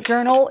a bullet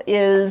journal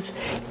is,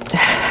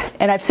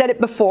 and I've said it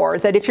before,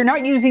 that if you're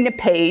not using a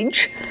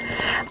page,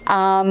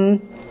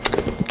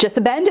 just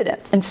abandon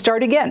it and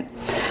start again.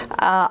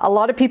 A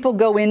lot of people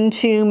go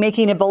into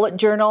making a bullet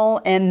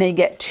journal and they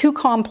get too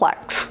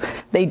complex.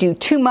 They do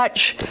too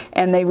much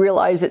and they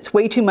realize it's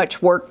way too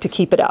much work to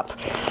keep it up.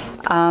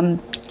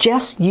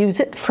 Just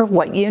use it for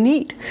what you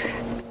need.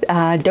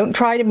 Don't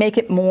try to make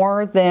it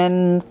more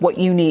than what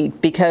you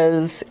need,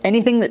 because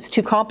anything that's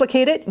too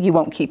complicated, you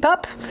won't keep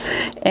up.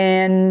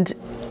 And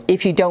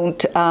if you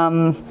don't,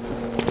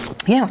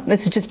 yeah,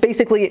 this is just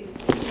basically,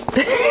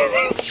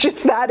 it's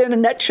just that in a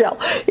nutshell.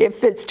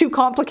 If it's too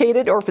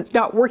complicated or if it's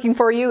not working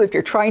for you, if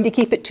you're trying to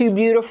keep it too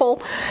beautiful,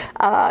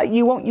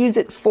 you won't use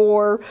it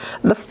for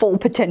the full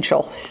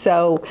potential.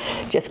 So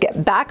just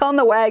get back on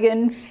the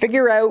wagon,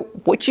 figure out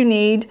what you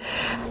need.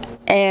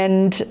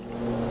 And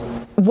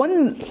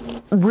one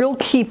real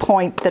key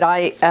point that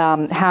I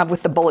have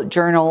with the bullet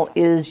journal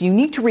is you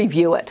need to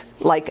review it.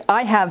 Like,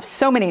 I have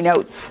so many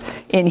notes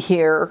in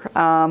here.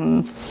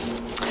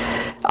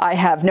 I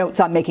have notes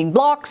on making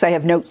blocks, I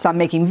have notes on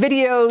making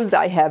videos,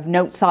 I have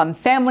notes on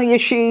family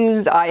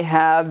issues, I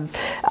have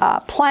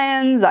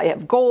plans, I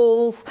have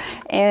goals,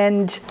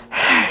 and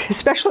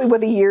especially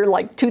with a year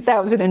like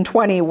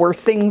 2020 where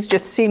things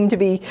just seem to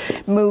be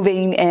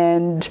moving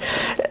and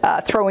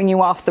throwing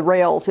you off the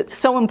rails, it's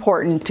so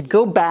important to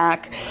go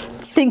back,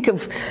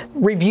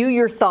 review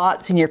your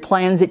thoughts and your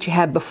plans that you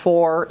had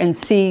before and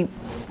see,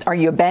 are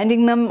you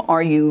abandoning them?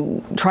 Are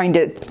you trying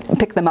to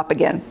pick them up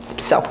again?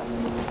 So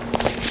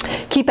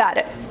keep at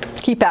it.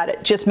 Keep at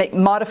it. Just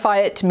modify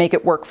it to make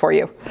it work for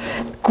you.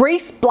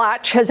 Grace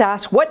Blatch has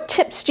asked, what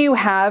tips do you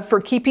have for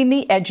keeping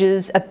the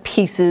edges of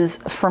pieces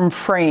from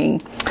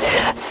fraying?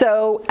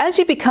 So as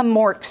you become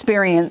more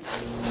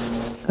experienced,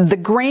 the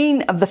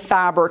grain of the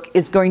fabric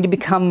is going to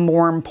become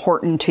more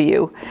important to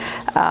you.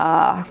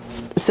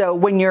 So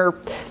when you're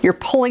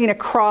pulling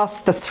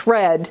across the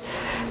thread,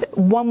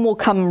 one will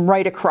come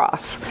right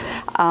across.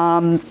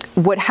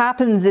 What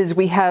happens is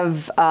we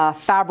have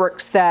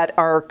fabrics that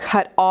are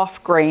cut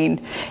off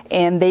grain,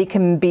 and they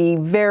can be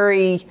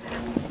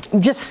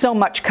just so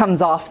much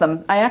comes off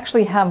them. I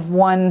actually have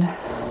one, I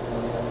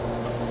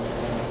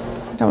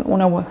don't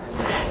know what,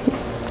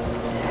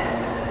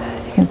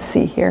 you can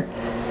see here.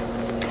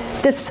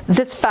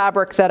 This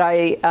fabric that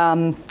I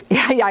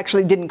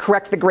actually didn't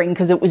correct the grain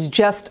because it was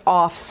just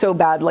off so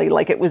badly,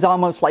 like it was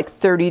almost like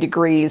 30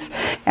 degrees,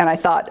 and I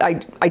thought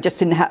I just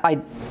didn't have,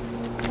 I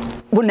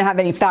wouldn't have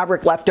any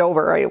fabric left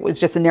over. It was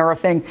just a narrow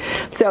thing.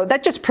 So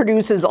that just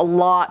produces a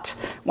lot,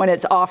 when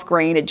it's off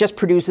grain, it just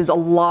produces a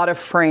lot of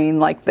fraying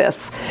like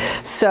this.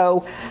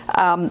 So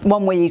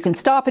one way you can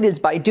stop it is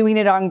by doing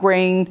it on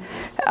grain,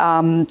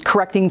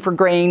 correcting for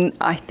grain.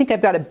 I think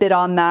I've got a bit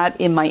on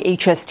that in my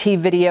HST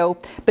video,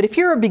 but if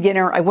you're a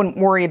beginner, I wouldn't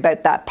worry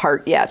about that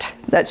part yet.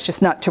 That's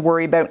just not to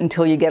worry about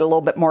until you get a little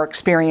bit more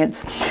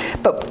experience.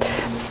 But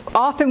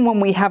often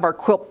when we have our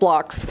quilt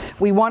blocks,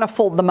 we want to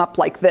fold them up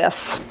like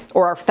this,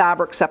 or our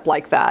fabrics up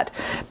like that.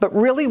 But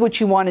really what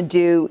you want to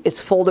do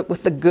is fold it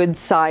with the good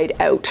side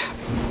out.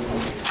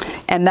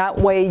 And that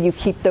way you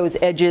keep those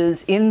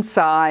edges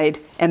inside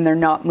and they're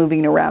not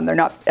moving around. They're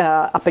not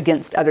up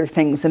against other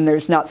things, and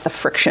there's not the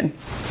friction.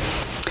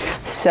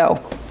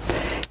 So,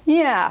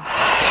 yeah.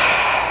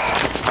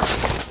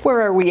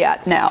 Where are we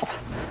at now?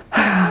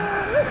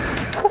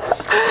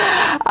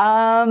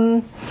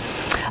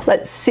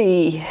 Let's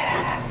see.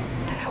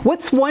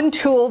 What's one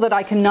tool that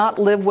I cannot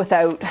live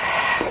without?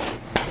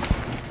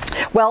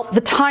 Well,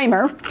 the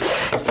timer.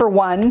 for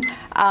one.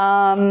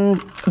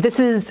 This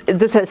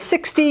has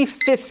 60,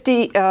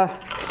 50,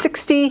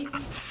 60,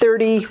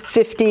 30,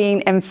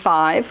 15, and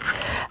 5.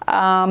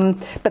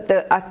 But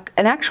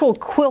an actual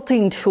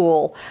quilting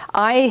tool,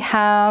 I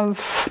have,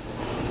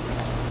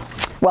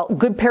 well,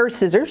 good pair of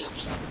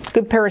scissors.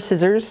 Good pair of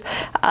scissors.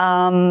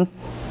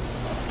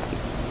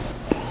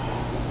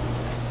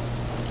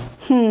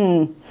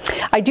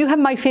 I do have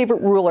my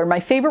favorite ruler. My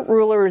favorite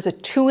ruler is a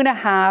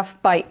 2.5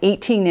 by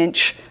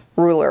 18-inch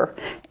ruler,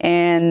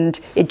 and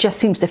it just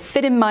seems to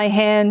fit in my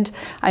hand.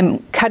 I'm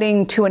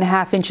cutting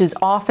 2.5 inches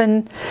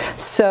often,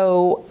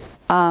 so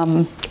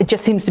it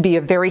just seems to be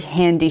a very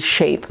handy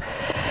shape.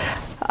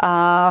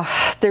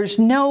 There's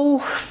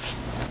no,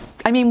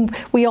 I mean,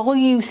 we all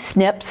use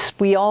snips,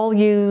 we all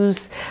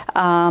use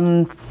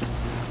a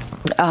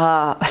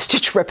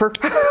stitch ripper.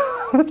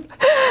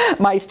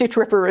 My stitch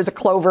ripper is a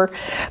clover,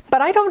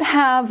 but I don't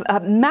have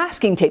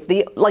masking tape,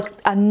 like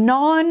a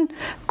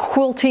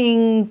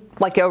non-quilting,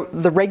 like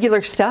the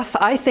regular stuff.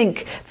 I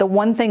think the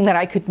one thing that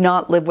I could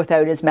not live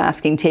without is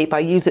masking tape. I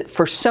use it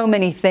for so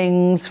many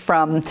things,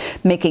 from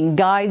making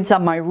guides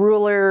on my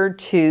ruler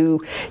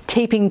to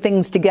taping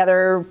things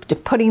together to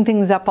putting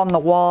things up on the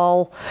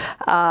wall.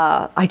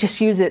 I just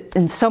use it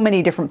in so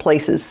many different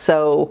places.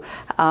 So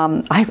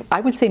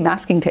I would say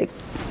masking tape.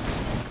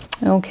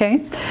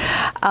 Okay.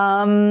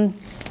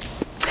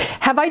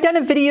 Have I done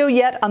a video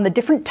yet on the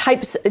different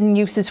types and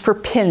uses for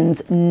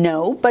pins?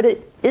 No, but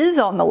it is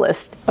on the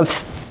list of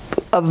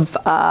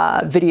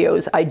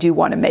videos I do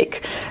want to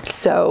make.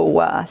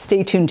 So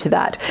stay tuned to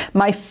that.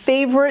 My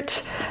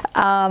favorite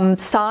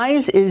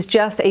size is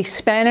just a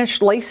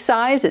Spanish lace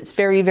size. It's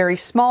very, very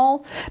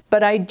small,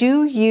 but I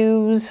do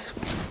use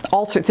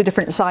all sorts of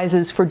different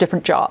sizes for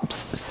different jobs.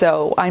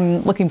 So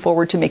I'm looking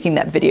forward to making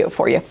that video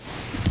for you.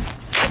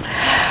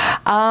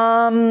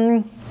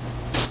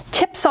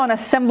 Tips on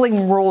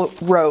assembling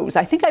rows.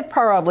 I think I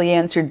probably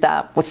answered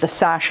that with the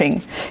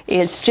sashing.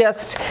 It's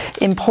just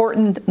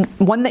important,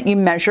 one, that you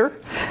measure,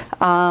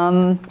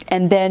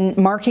 and then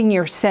marking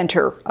your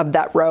center of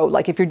that row.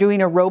 Like if you're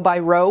doing a row by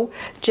row,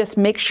 just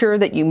make sure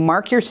that you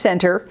mark your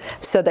center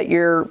so that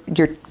you're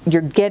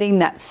getting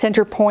that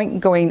center point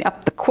going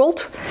up the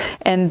quilt,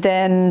 and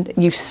then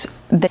you.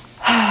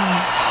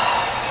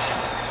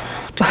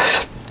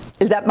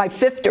 Is that my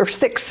 5th or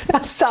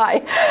 6th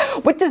sigh?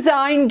 What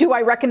design do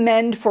I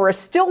recommend for a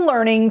still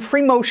learning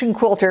free motion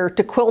quilter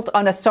to quilt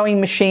on a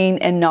sewing machine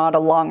and not a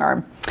long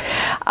arm?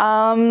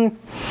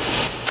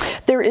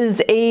 There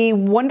is a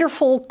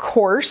wonderful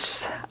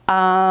course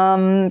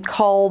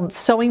called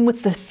Sewing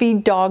with the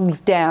Feed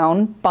Dogs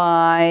Down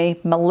by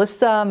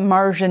Melissa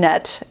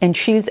Marginet, and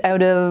she's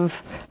out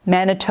of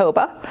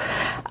Manitoba.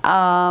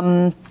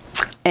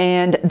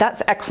 And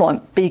that's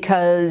excellent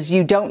because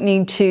you don't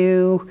need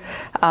to,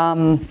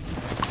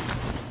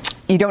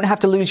 you don't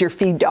have to lose your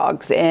feed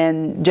dogs,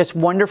 and just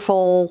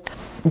wonderful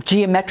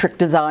geometric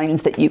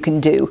designs that you can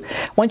do.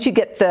 Once you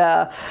get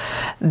the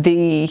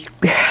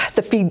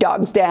feed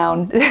dogs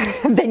down,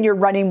 then you're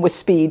running with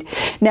speed.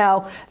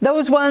 Now,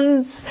 those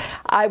ones,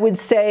 I would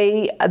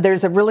say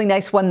there's a really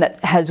nice one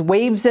that has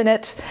waves in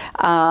it,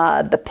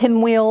 the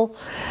pinwheel.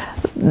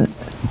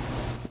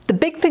 The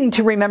big thing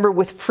to remember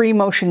with free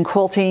motion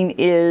quilting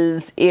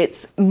is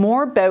it's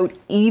more about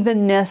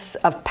evenness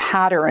of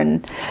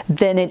pattern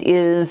than it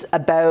is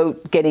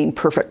about getting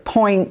perfect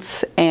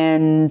points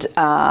and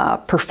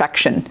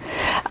perfection.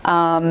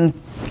 I'm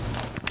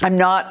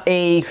not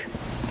an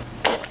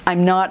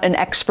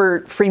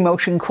expert free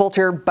motion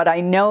quilter, but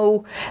I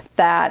know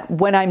that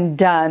when I'm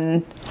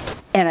done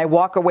and I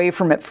walk away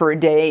from it for a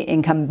day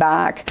and come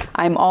back,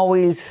 I'm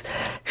always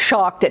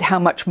shocked at how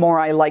much more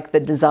I like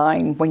the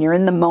design. When you're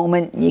in the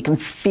moment, you can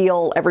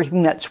feel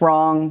everything that's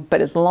wrong,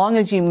 but as long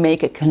as you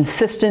make a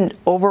consistent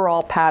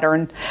overall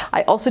pattern.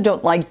 I also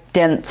don't like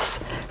dense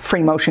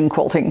free motion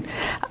quilting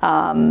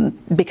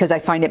because I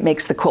find it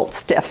makes the quilt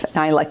stiff, and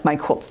I like my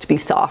quilts to be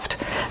soft.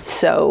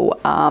 So,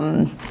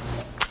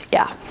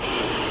 yeah.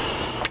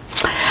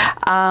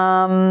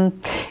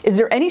 Is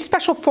there any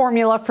special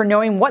formula for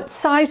knowing what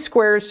size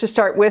squares to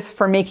start with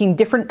for making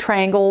different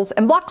triangles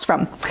and blocks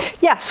from?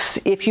 Yes,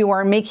 if you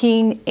are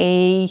making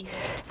a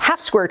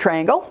half square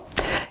triangle,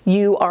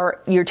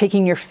 you're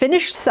taking your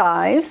finished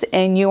size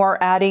and you are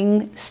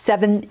adding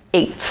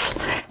 7/8.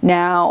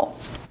 Now,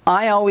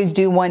 I always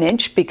do 1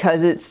 inch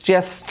because it's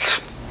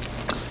just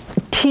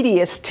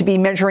tedious to be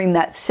measuring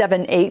that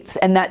 7/8,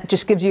 and that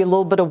just gives you a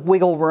little bit of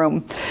wiggle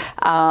room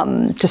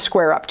to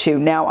square up to.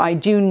 Now, I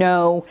do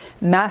know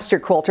master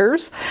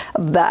quilters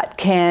that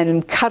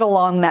can cut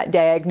along that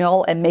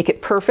diagonal and make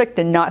it perfect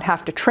and not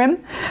have to trim,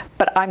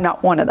 but I'm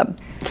not one of them.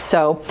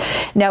 So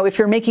now if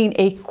you're making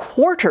a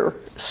quarter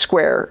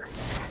square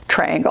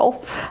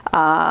triangle,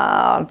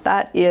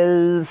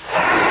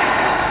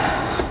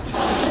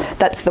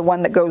 that's the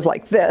one that goes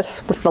like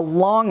this with the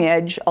long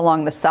edge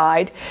along the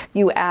side.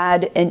 You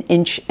add 1.5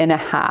 inches,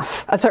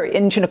 sorry,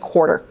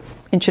 1.25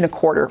 inches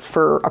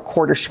for a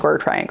quarter square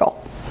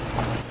triangle.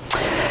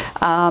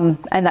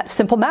 And that's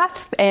simple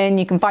math, and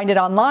you can find it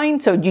online.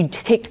 So you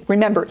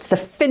remember, it's the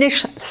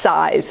finish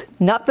size,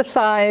 not the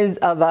size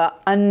of a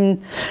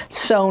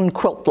unsewn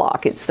quilt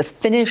block. It's the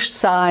finish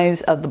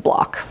size of the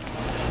block.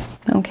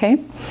 Okay.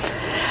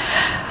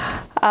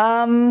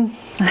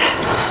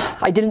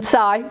 I didn't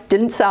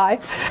sigh.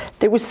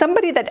 There was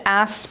somebody that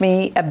asked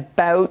me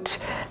about,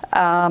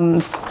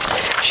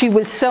 she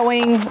was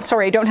sewing,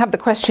 sorry, I don't have the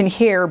question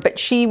here, but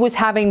she was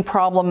having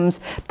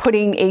problems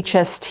putting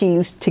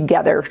HSTs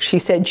together. She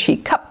said she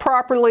cut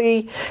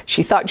properly,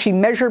 she thought she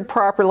measured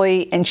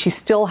properly, and she's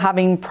still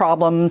having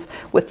problems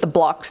with the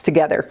blocks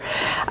together.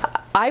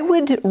 I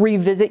would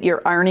revisit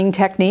your ironing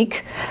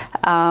technique.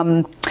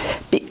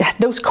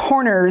 Those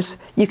corners,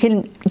 you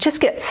can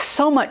just get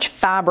so much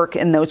fabric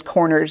in those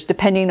corners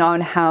depending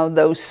on how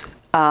those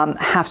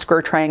half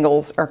square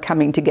triangles are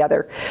coming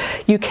together.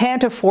 You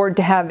can't afford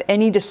to have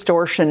any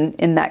distortion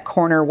in that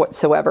corner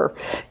whatsoever.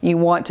 You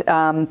want,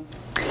 and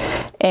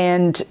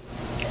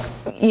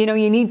you know,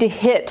 you need to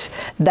hit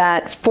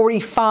that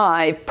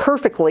 45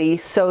 perfectly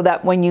so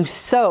that when you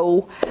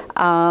sew,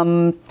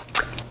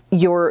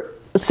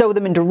 sew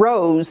them into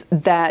rows,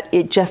 that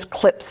it just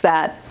clips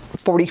that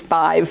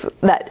 45,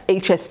 that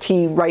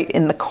HST right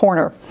in the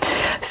corner.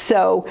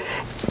 So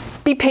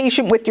be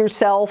patient with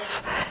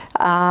yourself.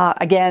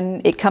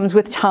 Again, it comes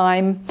with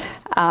time.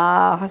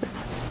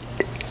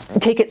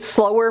 Take it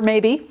slower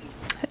maybe.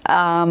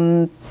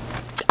 I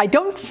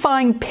don't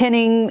find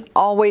pinning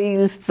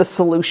always the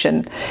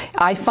solution.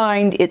 I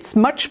find it's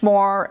much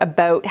more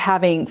about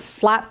having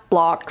flat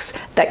blocks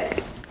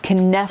that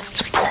can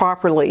nest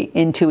properly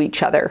into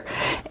each other,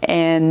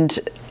 and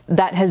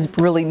that has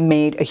really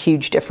made a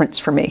huge difference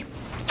for me.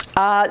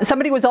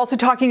 Somebody was also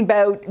talking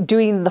about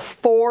doing the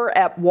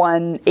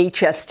 4-at-1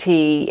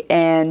 HST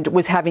and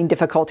was having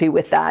difficulty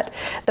with that.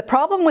 The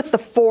problem with the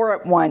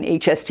 4-at-1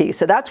 HST,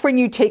 so that's when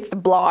you take the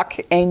block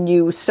and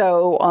you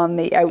sew on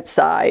the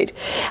outside.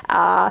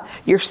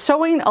 You're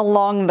sewing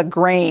along the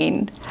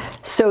grain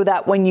so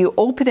that when you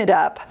open it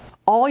up,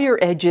 all your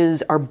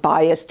edges are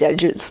biased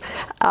edges.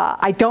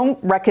 I don't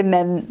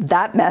recommend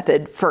that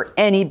method for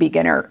any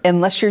beginner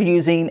unless you're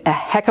using a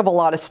heck of a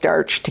lot of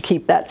starch to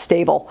keep that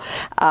stable.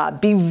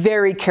 Be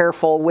very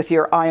careful with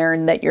your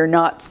iron that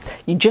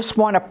you just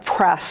want to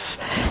press,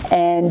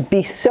 and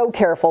be so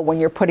careful when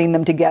you're putting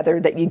them together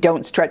that you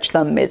don't stretch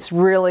them. It's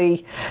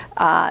really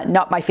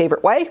not my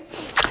favorite way.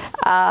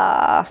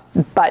 But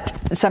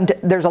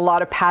there's a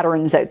lot of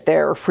patterns out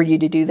there for you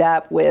to do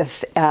that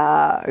with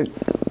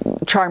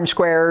charm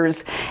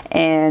squares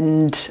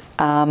and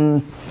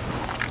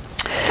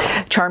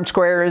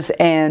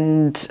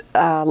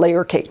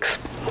layer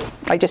cakes.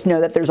 I just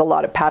know that there's a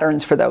lot of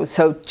patterns for those,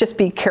 so just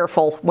be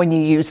careful when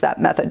you use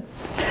that method.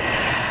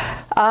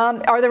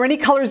 Are there any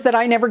colors that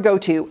I never go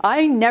to?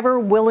 I never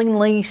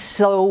willingly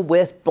sew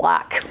with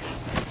black.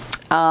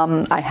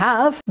 I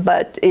have,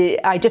 but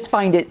I just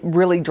find it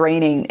really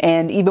draining,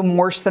 and even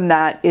worse than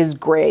that is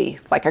gray,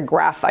 like a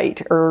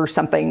graphite or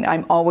something.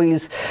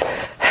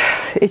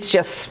 It's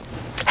just,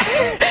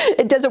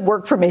 it doesn't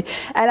work for me.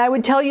 And I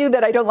would tell you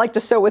that I don't like to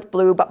sew with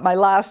blue, but my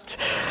last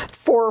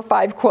 4 or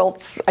 5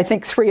 quilts, I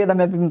think 3 of them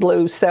have been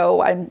blue,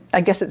 so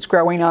I guess it's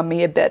growing on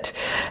me a bit.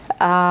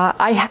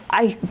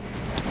 I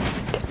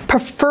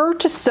prefer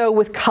to sew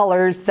with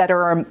colors that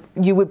are,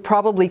 you would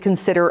probably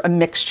consider a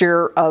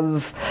mixture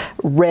of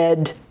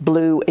red,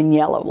 blue, and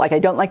yellow. Like, I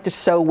don't like to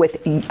sew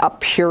with a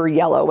pure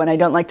yellow, and I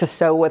don't like to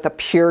sew with a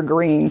pure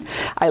green.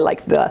 I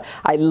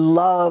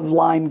love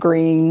lime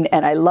green,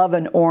 and I love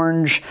an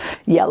orange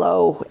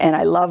yellow, and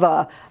I love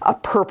a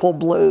purple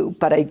blue,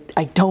 but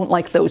I don't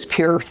like those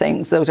pure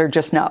things. Those are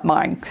just not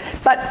mine.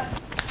 But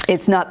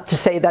it's not to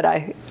say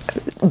that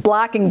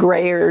black and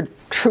gray are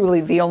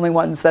truly the only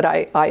ones that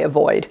I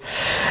avoid.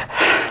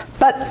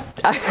 But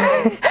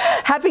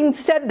having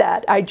said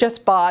that, I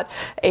just bought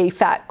a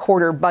fat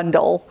quarter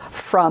bundle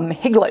from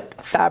Higlet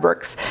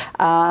Fabrics.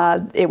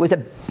 It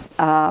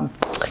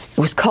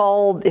was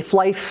called If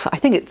Life, I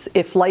think it's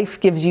If Life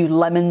Gives You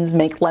Lemons,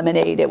 Make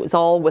Lemonade. It was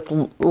all with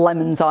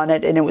lemons on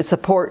it, and it was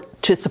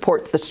to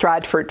support the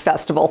Stratford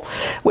Festival,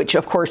 which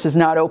of course is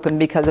not open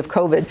because of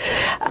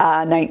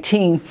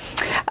COVID-19.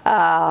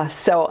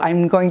 So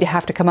I'm going to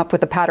have to come up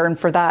with a pattern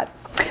for that.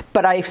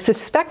 But I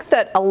suspect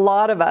that a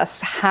lot of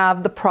us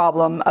have the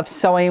problem of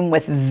sewing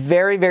with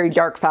very, very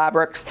dark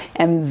fabrics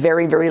and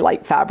very, very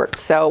light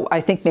fabrics. So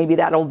I think maybe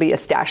that'll be a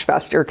stash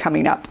buster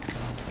coming up.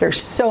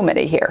 There's so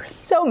many here,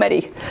 so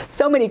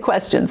many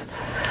questions.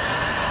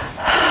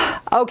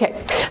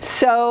 Okay,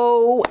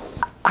 so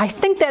I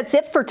think that's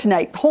it for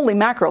tonight. Holy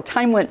mackerel,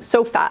 time went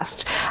so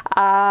fast.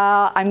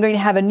 I'm going to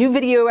have a new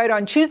video out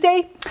on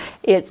Tuesday,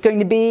 It's going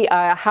to be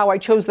how I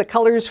chose the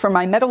colors for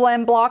my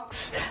Meadowland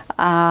blocks.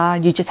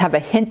 You just have a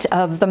hint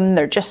of them.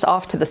 They're just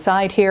off to the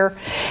side here.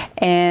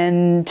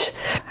 And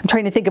I'm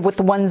trying to think of what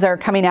the ones are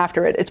coming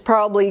after it. It's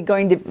probably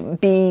going to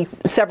be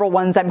several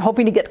ones. I'm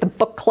hoping to get the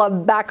book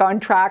club back on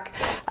track.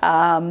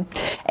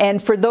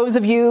 And for those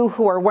of you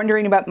who are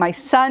wondering about my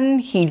son,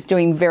 he's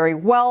doing very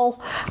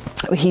well.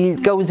 He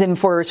goes in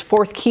for his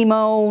 4th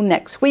chemo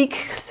next week,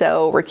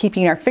 so we're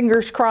keeping our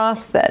fingers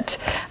crossed that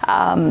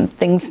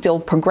things still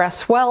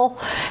progress well.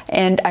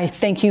 And I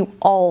thank you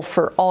all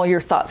for all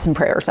your thoughts and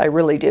prayers. I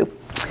really do.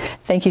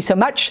 Thank you so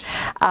much.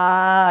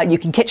 You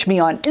can catch me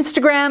on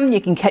Instagram.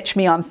 You can catch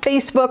me on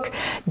Facebook.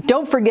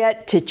 Don't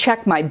forget to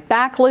check my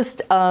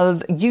backlist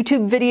of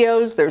YouTube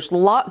videos. There's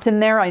lots in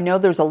there. I know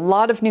there's a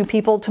lot of new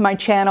people to my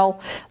channel.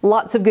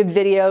 Lots of good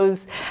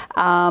videos.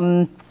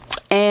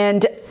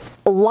 And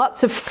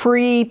lots of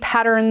free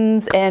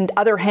patterns and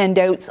other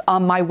handouts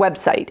on my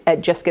website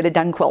at Just Get It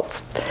Done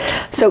Quilts.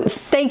 So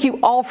thank you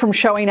all for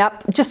showing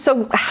up. Just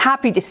so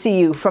happy to see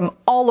you from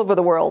all over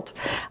the world.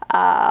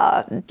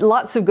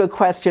 Lots of good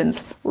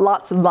questions.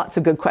 Lots and lots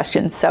of good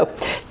questions. So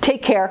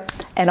take care,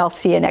 and I'll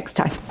see you next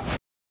time.